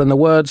diamond? Well, in the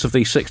words of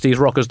the 60s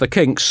rockers The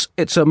Kinks,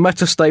 it's a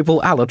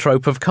metastable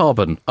allotrope of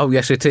carbon. Oh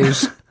yes it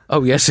is.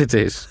 Oh yes it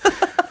is.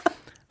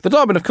 The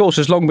diamond, of course,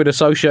 has long been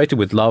associated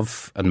with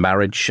love and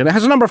marriage, and it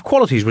has a number of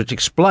qualities which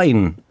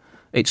explain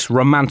its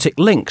romantic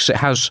links. It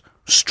has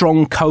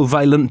strong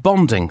covalent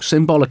bonding,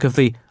 symbolic of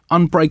the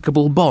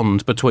unbreakable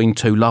bond between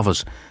two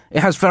lovers. It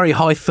has very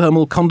high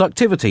thermal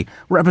conductivity,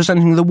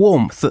 representing the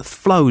warmth that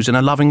flows in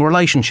a loving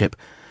relationship.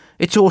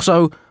 It's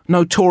also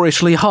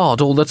notoriously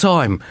hard all the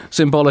time,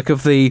 symbolic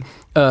of the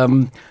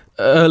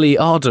early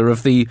ardour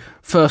of the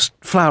first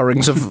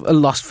flowerings of a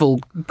lustful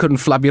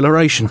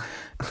confabulation.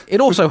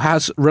 It also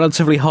has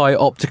relatively high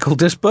optical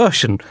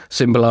dispersion,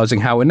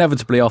 symbolising how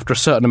inevitably after a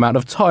certain amount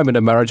of time in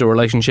a marriage or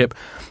relationship,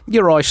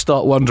 your eyes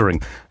start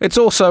wandering. It's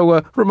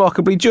also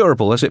remarkably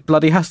durable, as it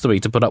bloody has to be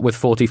to put up with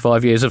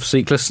 45 years of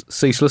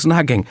ceaseless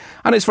nagging.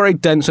 And it's very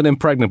dense and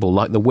impregnable,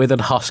 like the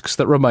withered husks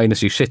that remain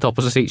as you sit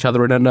opposite each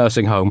other in a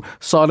nursing home,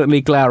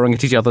 silently glowering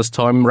at each other's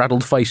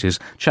time-raddled faces,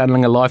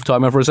 channeling a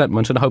lifetime of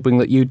resentment and hoping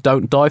that you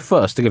don't die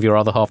first to give your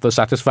other half the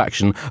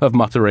satisfaction of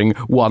muttering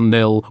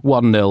 1-0,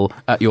 1-0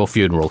 at your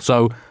funeral.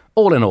 So,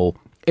 all in all,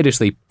 it is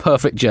the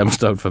perfect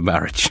gemstone for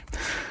marriage.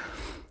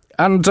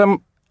 And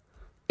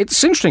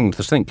it's interesting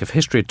to think if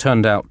history had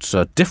turned out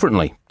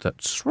differently,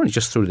 that's really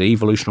just through the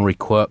evolutionary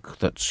quirk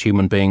that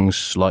human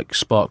beings like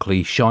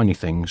sparkly, shiny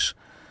things.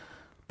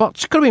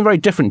 But it could have been very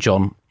different,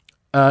 John.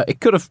 It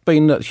could have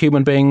been that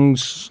human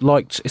beings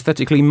liked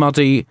aesthetically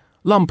muddy,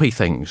 lumpy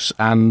things,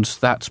 and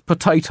that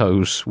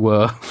potatoes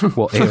were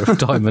what ear of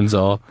diamonds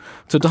are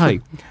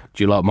today.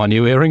 Do you like my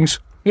new earrings?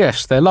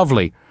 Yes, they're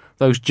lovely.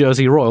 Those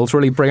Jersey Royals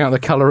really bring out the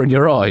colour in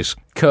your eyes.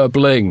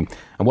 Kerbling.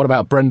 And what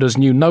about Brenda's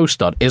new nose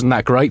stud? Isn't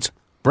that great?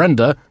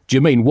 Brenda? Do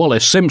you mean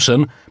Wallace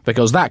Simpson?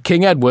 Because that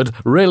King Edward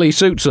really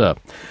suits her.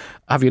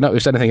 Have you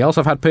noticed anything else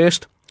I've had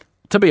pierced?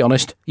 To be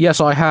honest,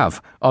 yes I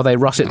have. Are they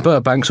Russet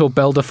Burbanks or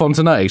Belle de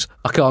Fontenay's?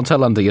 I can't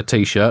tell under your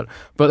T-shirt,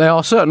 but they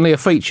are certainly a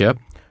feature.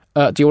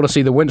 Do you want to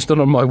see the Winston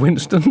on my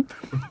Winston?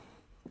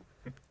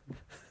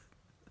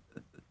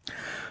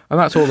 And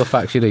that's all the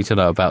facts you need to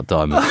know about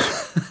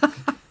diamonds.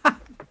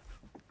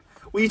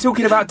 Were you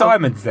talking about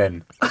diamonds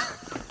then?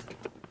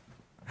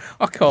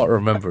 I can't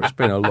remember. It's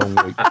been a long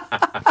week.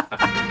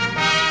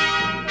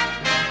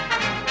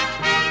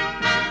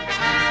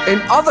 In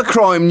other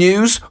crime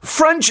news,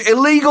 French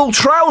illegal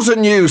trouser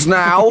news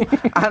now.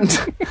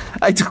 And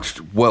a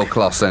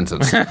world-class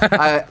sentence.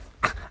 A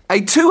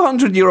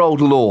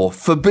 200-year-old law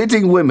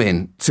forbidding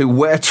women to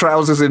wear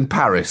trousers in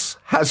Paris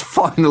has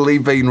finally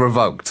been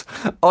revoked.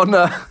 On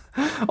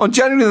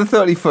January the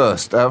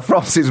 31st,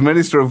 France's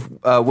Minister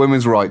of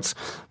Women's Rights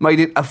made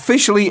it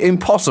officially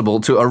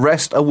impossible to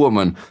arrest a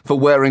woman for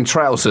wearing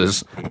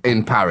trousers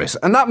in Paris.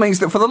 And that means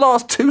that for the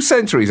last 2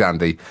 centuries,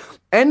 Andy,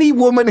 any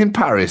woman in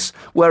Paris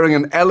wearing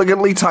an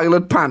elegantly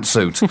tailored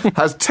pantsuit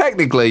has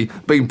technically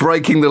been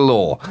breaking the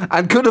law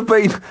and could have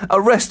been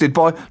arrested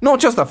by not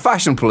just the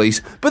fashion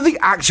police, but the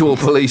actual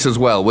police as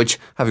well, which,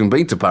 having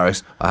been to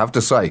Paris, I have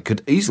to say,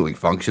 could easily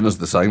function as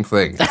the same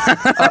thing.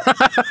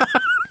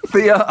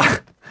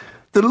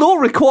 The law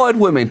required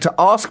women to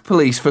ask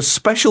police for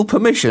special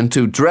permission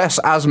to dress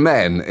as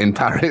men in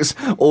Paris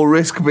or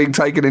risk being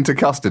taken into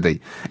custody.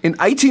 In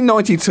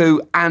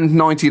 1892 and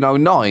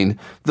 1909,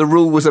 the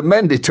rule was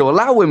amended to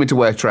allow women to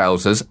wear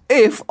trousers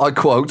if, I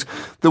quote,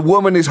 the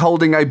woman is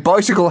holding a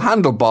bicycle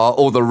handlebar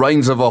or the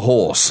reins of a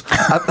horse.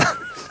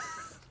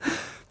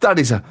 That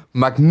is a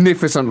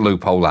magnificent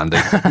loophole, Andy.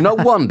 No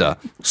wonder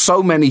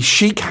so many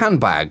chic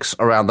handbags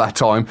around that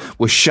time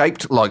were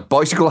shaped like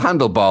bicycle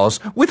handlebars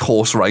with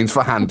horse reins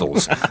for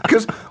handles.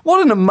 Because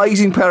what an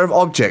amazing pair of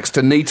objects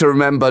to need to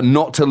remember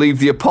not to leave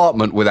the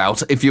apartment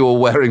without if you were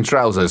wearing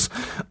trousers.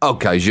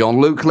 OK,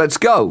 Jean-Luc, let's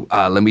go.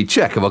 Let me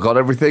check. Have I got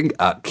everything?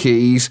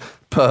 Keys,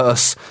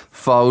 purse,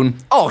 phone.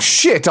 Oh,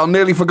 shit, I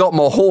nearly forgot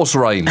my horse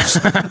reins.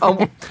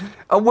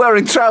 I'm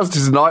wearing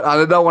trousers tonight and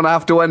I don't want to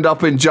have to end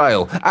up in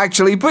jail.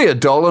 Actually, be a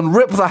doll and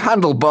rip the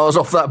handlebars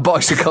off that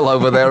bicycle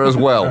over there as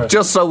well,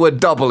 just so we're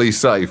doubly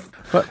safe.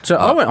 But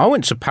I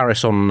went to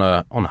Paris on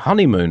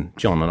honeymoon,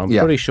 John, and I'm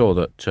pretty sure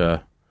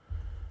that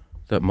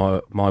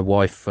my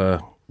wife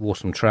wore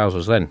some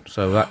trousers then.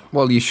 So that.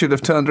 Well, you should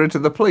have turned her into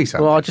the police.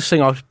 Well, I just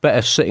think I was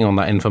better sitting on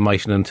that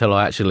information until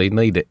I actually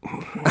need it.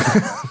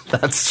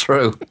 That's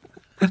true.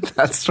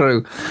 That's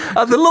true.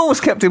 The law was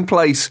kept in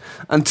place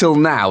until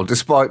now,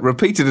 despite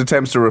repeated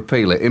attempts to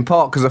repeal it, in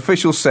part because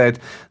officials said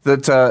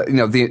that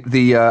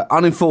the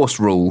unenforced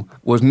rule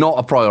was not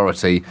a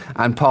priority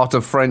and part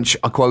of French,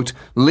 I quote,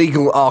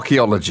 legal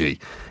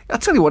archaeology. I'll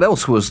tell you what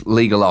else was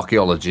legal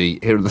archaeology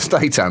here in the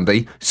States,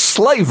 Andy.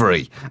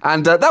 Slavery.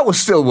 And that was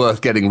still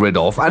worth getting rid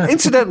of. And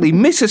incidentally,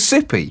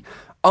 Mississippi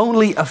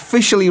only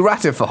officially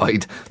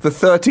ratified the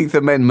 13th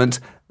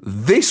Amendment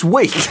this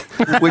week,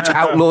 which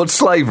outlawed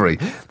slavery.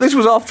 This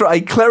was after a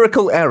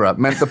clerical error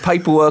meant the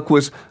paperwork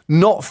was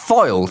not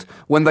filed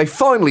when they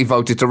finally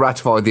voted to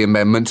ratify the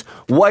amendment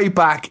way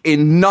back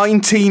in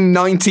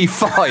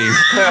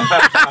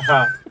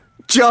 1995.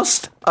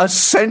 Just a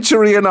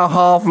century and a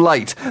half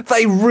late.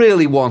 They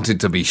really wanted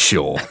to be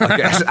sure, I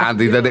guess,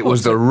 Andy, that it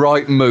was the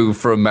right move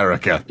for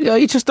America. Yeah,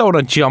 you just don't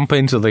want to jump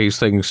into these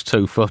things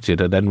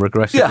two-footed and then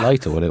regress it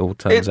later when it all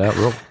turns out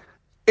wrong.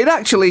 It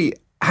actually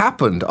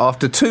happened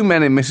after 2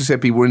 men in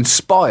Mississippi were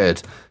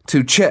inspired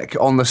to check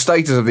on the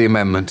status of the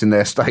amendment in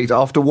their state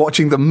after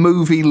watching the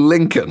movie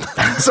Lincoln.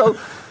 So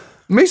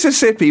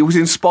Mississippi was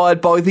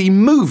inspired by the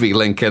movie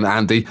Lincoln,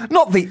 Andy,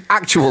 not the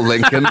actual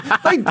Lincoln.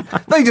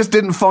 They just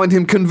didn't find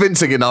him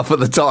convincing enough at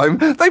the time.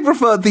 They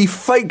preferred the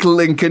fake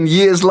Lincoln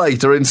years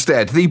later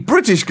instead. The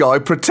British guy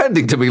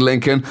pretending to be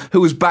Lincoln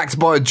who was backed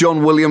by a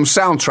John Williams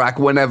soundtrack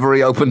whenever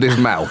he opened his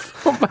mouth.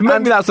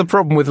 Maybe that's the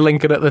problem with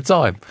Lincoln at the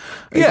time.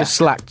 He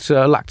just lacked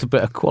a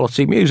bit of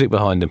quality music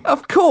behind him.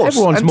 Of course.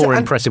 Everyone's more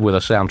impressive with a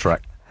soundtrack.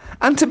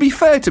 And to be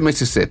fair to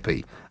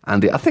Mississippi,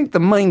 Andy, I think the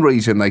main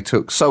reason they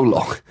took so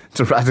long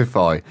to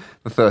ratify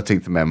the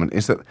 13th Amendment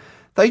is that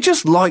they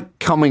just like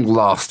coming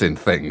last in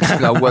things,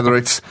 whether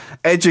it's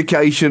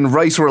education,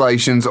 race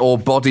relations, or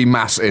body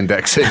mass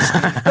indexes.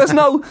 There's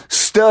no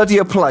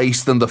sturdier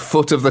place than the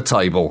foot of the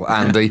table,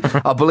 Andy.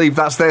 I believe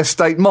that's their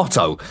state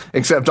motto,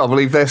 except I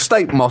believe their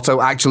state motto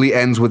actually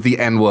ends with the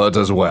N-word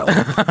as well.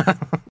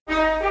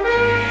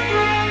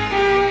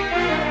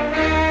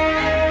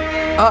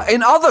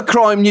 In other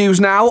crime news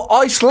now,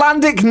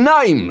 Icelandic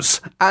names.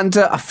 And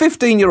a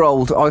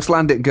 15-year-old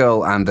Icelandic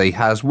girl, Andy,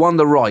 has won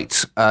the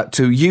right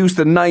to use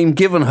the name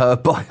given her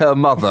by her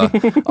mother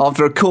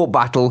after a court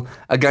battle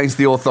against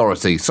the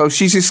authorities. So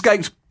she's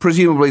escaped,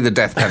 presumably, the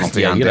death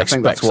penalty, Andy. I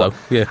think that's what.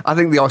 Yeah. I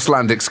think the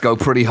Icelandics go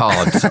pretty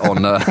hard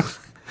on...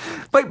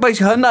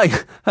 basically,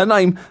 her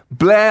name,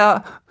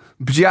 Blair...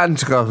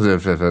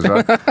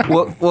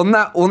 will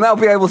now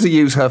be able to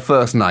use her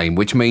first name,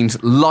 which means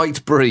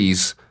light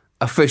breeze,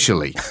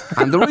 officially.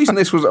 And the reason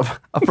this was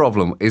a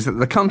problem is that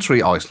the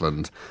country,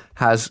 Iceland,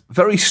 has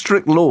very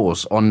strict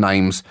laws on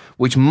names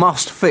which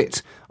must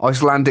fit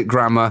Icelandic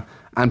grammar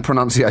and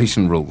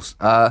pronunciation rules.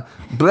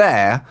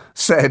 Blair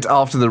said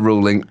after the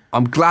ruling,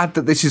 "I'm glad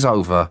that this is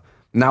over,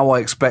 Now I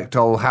expect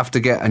I'll have to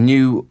get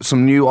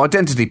some new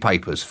identity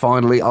papers.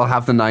 Finally, I'll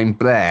have the name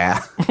Blair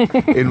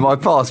in my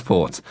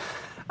passport.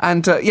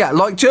 And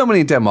like Germany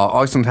and Denmark,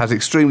 Iceland has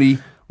extremely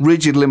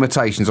rigid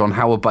limitations on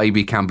how a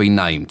baby can be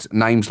named.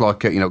 Names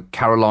like,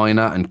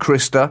 Carolina and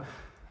Krista,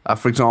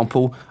 for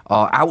example,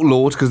 are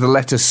outlawed because the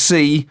letter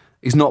C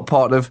is not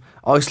part of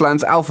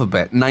Iceland's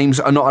alphabet.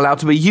 Names are not allowed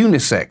to be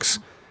unisex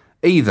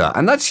either.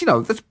 And that's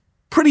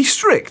pretty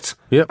strict,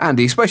 yep.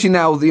 Andy, especially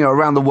now,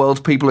 around the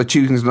world, people are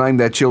choosing to name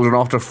their children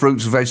after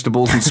fruits,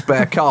 vegetables and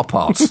spare car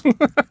parts.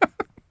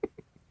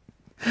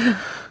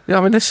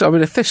 Yeah,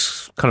 if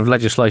this kind of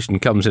legislation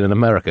comes in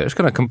America, it's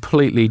going to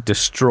completely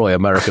destroy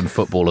American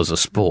football as a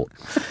sport.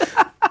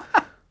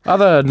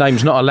 Other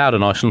names not allowed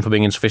in Iceland for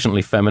being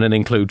insufficiently feminine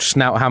include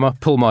Snout Hammer,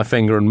 Pull My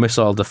Finger and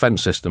Missile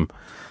Defence System.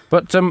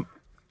 But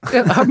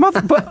her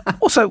mother, but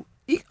also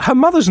her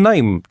mother's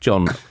name,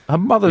 John,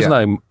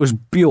 name was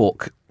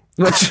Bjork,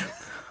 which...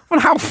 Well,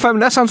 how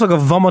feminine. That sounds like a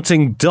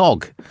vomiting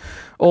dog.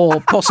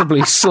 Or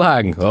possibly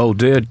slang. Oh,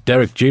 dear,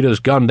 Derek Jeter's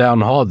gone down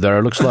hard there.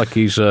 It looks like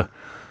he's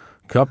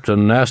cupped a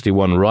nasty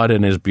one right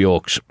in his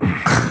Bjorks.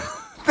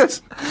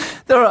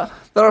 There are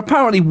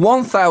apparently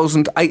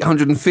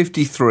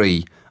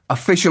 1,853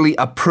 officially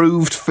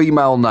approved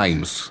female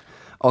names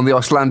on the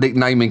Icelandic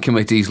Naming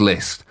Committee's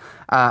list.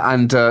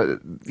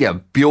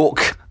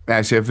 Bjork...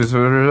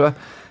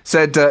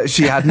 said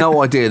she had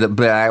no idea that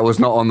Blair was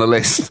not on the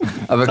list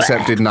of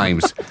accepted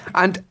names.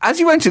 And as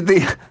you mentioned,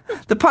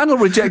 the panel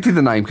rejected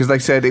the name because they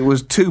said it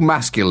was too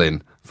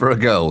masculine for a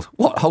girl.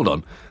 What? Hold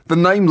on. The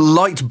name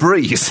Light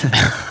Breeze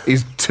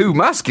is too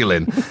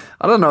masculine.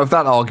 I don't know if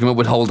that argument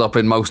would hold up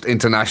in most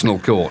international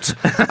courts.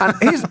 And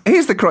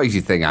here's the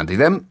crazy thing, Andy.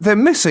 They're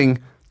missing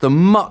the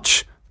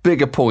much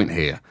bigger point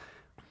here.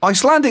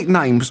 Icelandic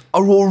names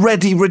are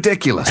already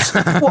ridiculous.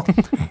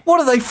 What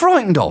are they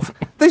frightened of?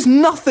 There's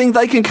nothing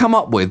they can come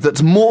up with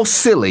that's more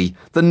silly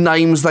than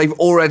names they've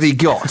already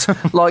got.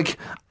 Like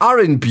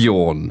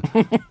Arinbjorn,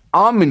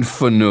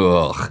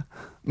 Arminfanur,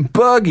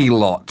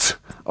 Bergilot,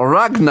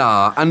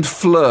 Ragnar and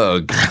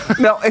Flurg.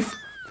 Now,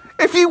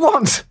 if you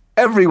want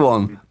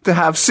everyone to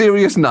have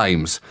serious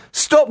names,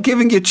 stop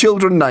giving your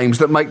children names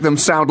that make them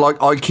sound like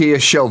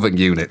IKEA shelving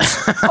units.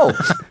 Oh,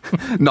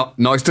 not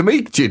nice to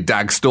meet you,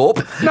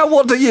 Dagstorp. Now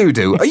what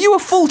do? Are you a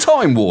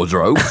full-time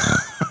wardrobe?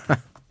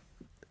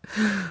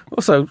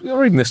 Also,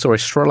 reading this story,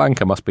 Sri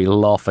Lanka must be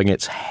laughing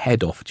its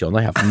head off, John.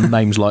 They have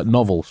names like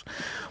novels.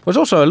 There's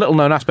also a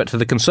little-known aspect to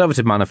the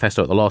Conservative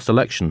manifesto at the last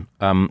election.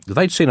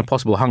 They'd seen a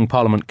possible hung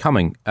parliament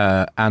coming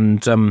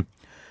and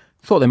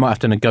thought they might have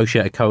to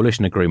negotiate a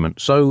coalition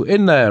agreement. So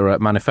in their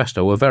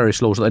manifesto were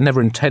various laws that they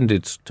never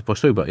intended to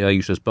pursue, but they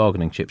used as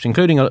bargaining chips,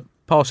 including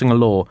passing a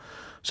law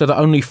so that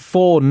only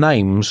 4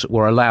 names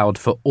were allowed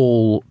for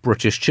all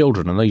British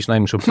children. And these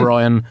names were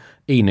Brian,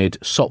 Enid,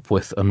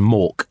 Sopwith and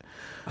Mork.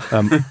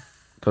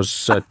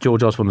 Because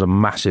George Osborne's a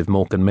massive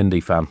Mork and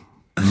Mindy fan.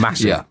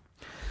 Massive. Yeah.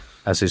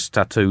 As his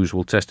tattoos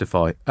will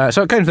testify.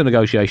 So it came to the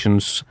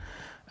negotiations,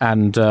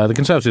 and the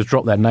Conservatives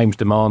dropped their names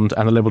demand,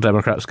 and the Liberal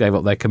Democrats gave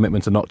up their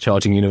commitment to not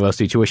charging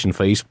university tuition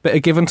fees. Bit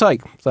of give and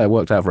take. So it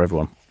worked out for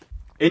everyone.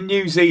 In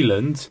New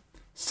Zealand,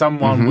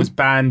 someone was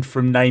banned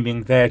from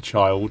naming their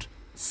child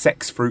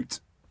Sex Fruit.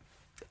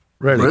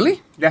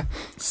 Really? Yeah.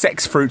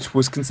 Sex Fruit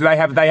was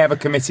considered. They have a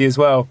committee as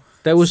well.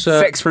 There was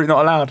Sex Fruit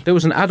not allowed. There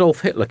was an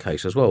Adolf Hitler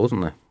case as well,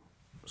 wasn't there?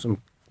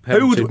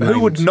 Who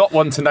would not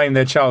want to name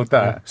their child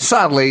that?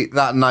 Sadly,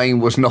 that name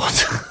was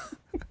not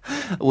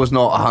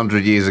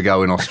 100 years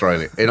ago in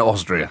Austria.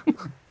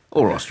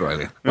 Or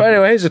Australia. Well,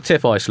 anyway, here's a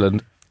tip,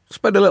 Iceland.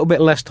 Spend a little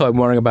bit less time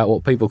worrying about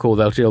what people call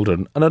their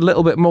children and a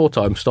little bit more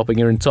time stopping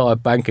your entire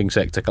banking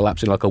sector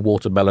collapsing like a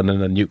watermelon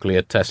in a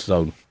nuclear test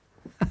zone.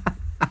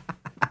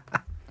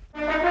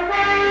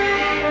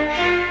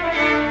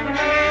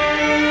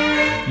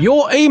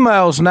 Your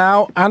emails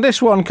now, and this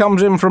one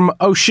comes in from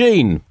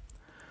O'Sheen,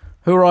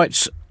 who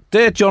writes,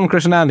 Dear John,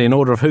 Chris and Andy, in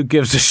order of who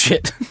gives a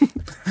shit.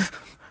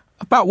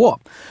 About what?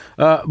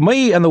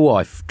 Me and the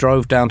wife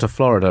drove down to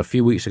Florida a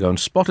few weeks ago and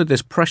spotted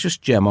this precious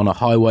gem on a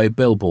highway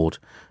billboard.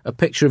 A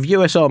picture of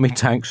US Army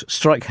tanks,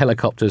 strike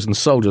helicopters and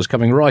soldiers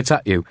coming right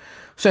at you,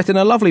 set in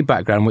a lovely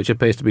background which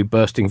appears to be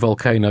bursting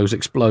volcanoes,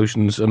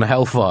 explosions and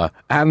hellfire.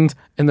 And,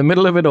 in the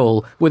middle of it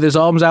all, with his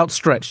arms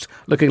outstretched,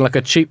 looking like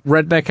a cheap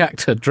redneck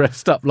actor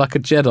dressed up like a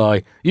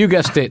Jedi. You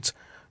guessed it.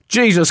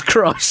 Jesus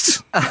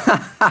Christ.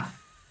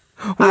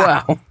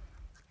 Wow.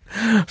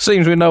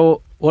 Seems we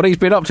know what he's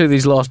been up to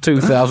these last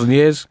 2,000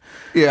 years.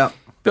 Yeah.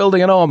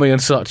 Building an army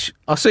and such.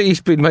 I see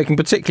he's been making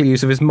particular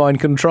use of his mind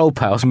control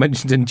powers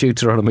mentioned in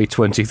Deuteronomy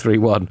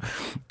 23:1.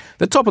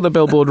 The top of the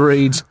billboard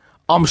reads,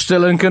 I'm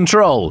still in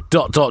control, ...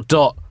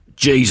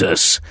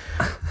 Jesus.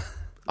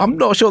 I'm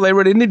not sure they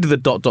really needed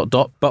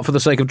the ... but for the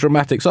sake of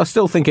dramatics, I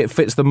still think it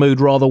fits the mood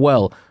rather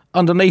well.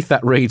 Underneath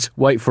that reads,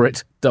 wait for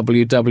it,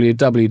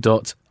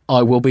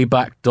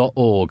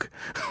 www.iwillbeback.org.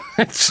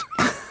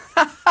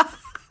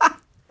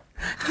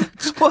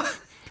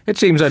 It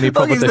seems only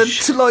proper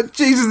like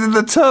Jesus in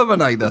the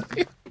Terminator.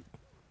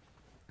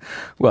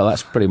 Well,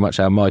 that's pretty much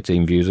how my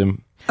team views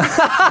him.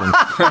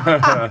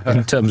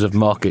 in terms of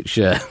market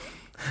share.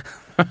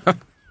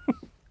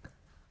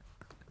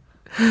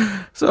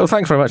 So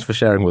thanks very much for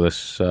sharing with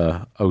us,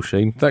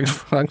 Oisin. Thanks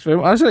very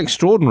much. That's an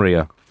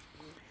extraordinary.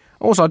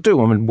 Also, I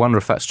wonder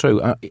if that's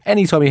true.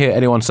 Anytime you hear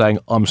anyone saying,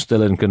 I'm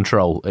still in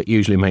control, it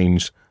usually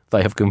means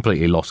they have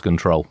completely lost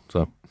control.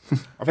 So, I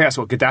think that's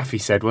what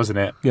Gaddafi said, wasn't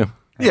it? Yeah.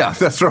 Yeah,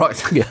 that's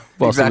right. Yeah,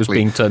 whilst exactly. It was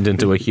being turned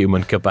into a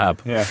human kebab.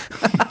 Yeah.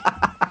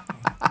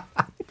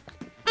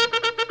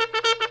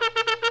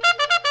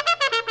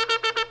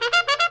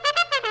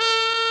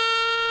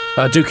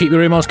 Do keep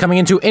your emails coming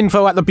into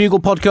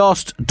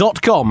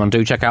info@thebuglepodcast.com and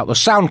do check out the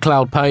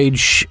SoundCloud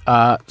page,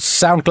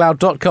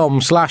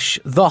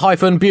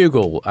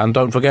 soundcloud.com/the-bugle. And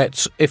don't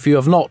forget, if you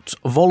have not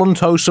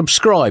volunto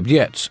subscribed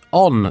yet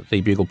on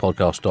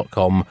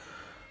thebuglepodcast.com,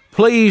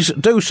 please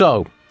do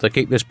so to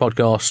keep this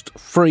podcast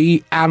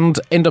free and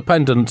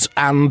independent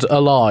and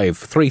alive.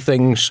 3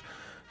 things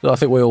that I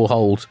think we all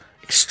hold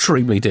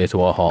extremely dear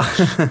to our hearts.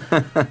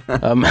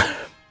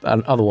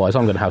 And otherwise,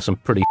 I'm going to have some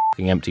pretty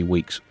empty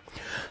weeks.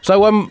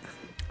 So,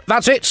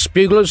 that's it,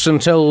 Buglers,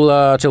 until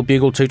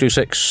Bugle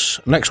 226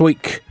 next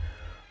week.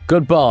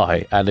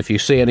 Goodbye, and if you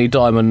see any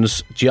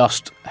diamonds,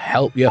 just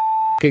help your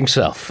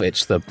self.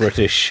 It's the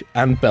British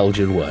and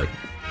Belgian way.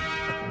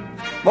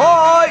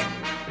 Bye!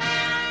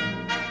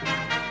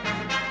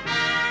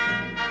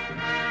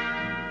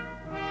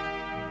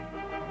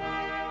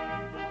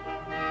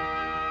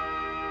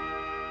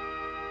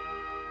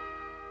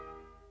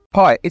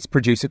 Hi, it's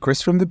producer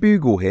Chris from The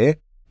Bugle here.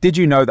 Did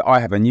you know that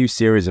I have a new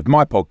series of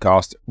my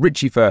podcast,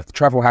 Richie Firth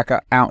Travel Hacker,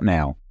 out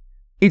now?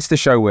 It's the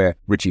show where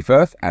Richie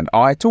Firth and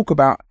I talk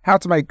about how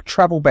to make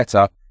travel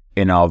better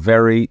in our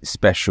very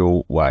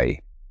special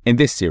way. In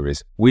this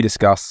series, we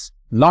discuss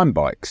Lime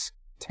bikes,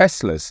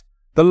 Teslas,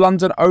 the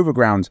London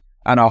Overground,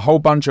 and a whole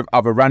bunch of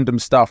other random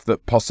stuff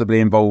that possibly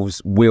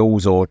involves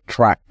wheels or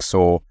tracks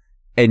or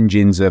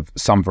engines of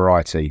some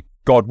variety.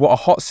 God, what a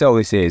hot sell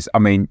this is. I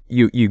mean,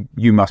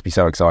 you must be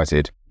so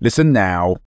excited. Listen now.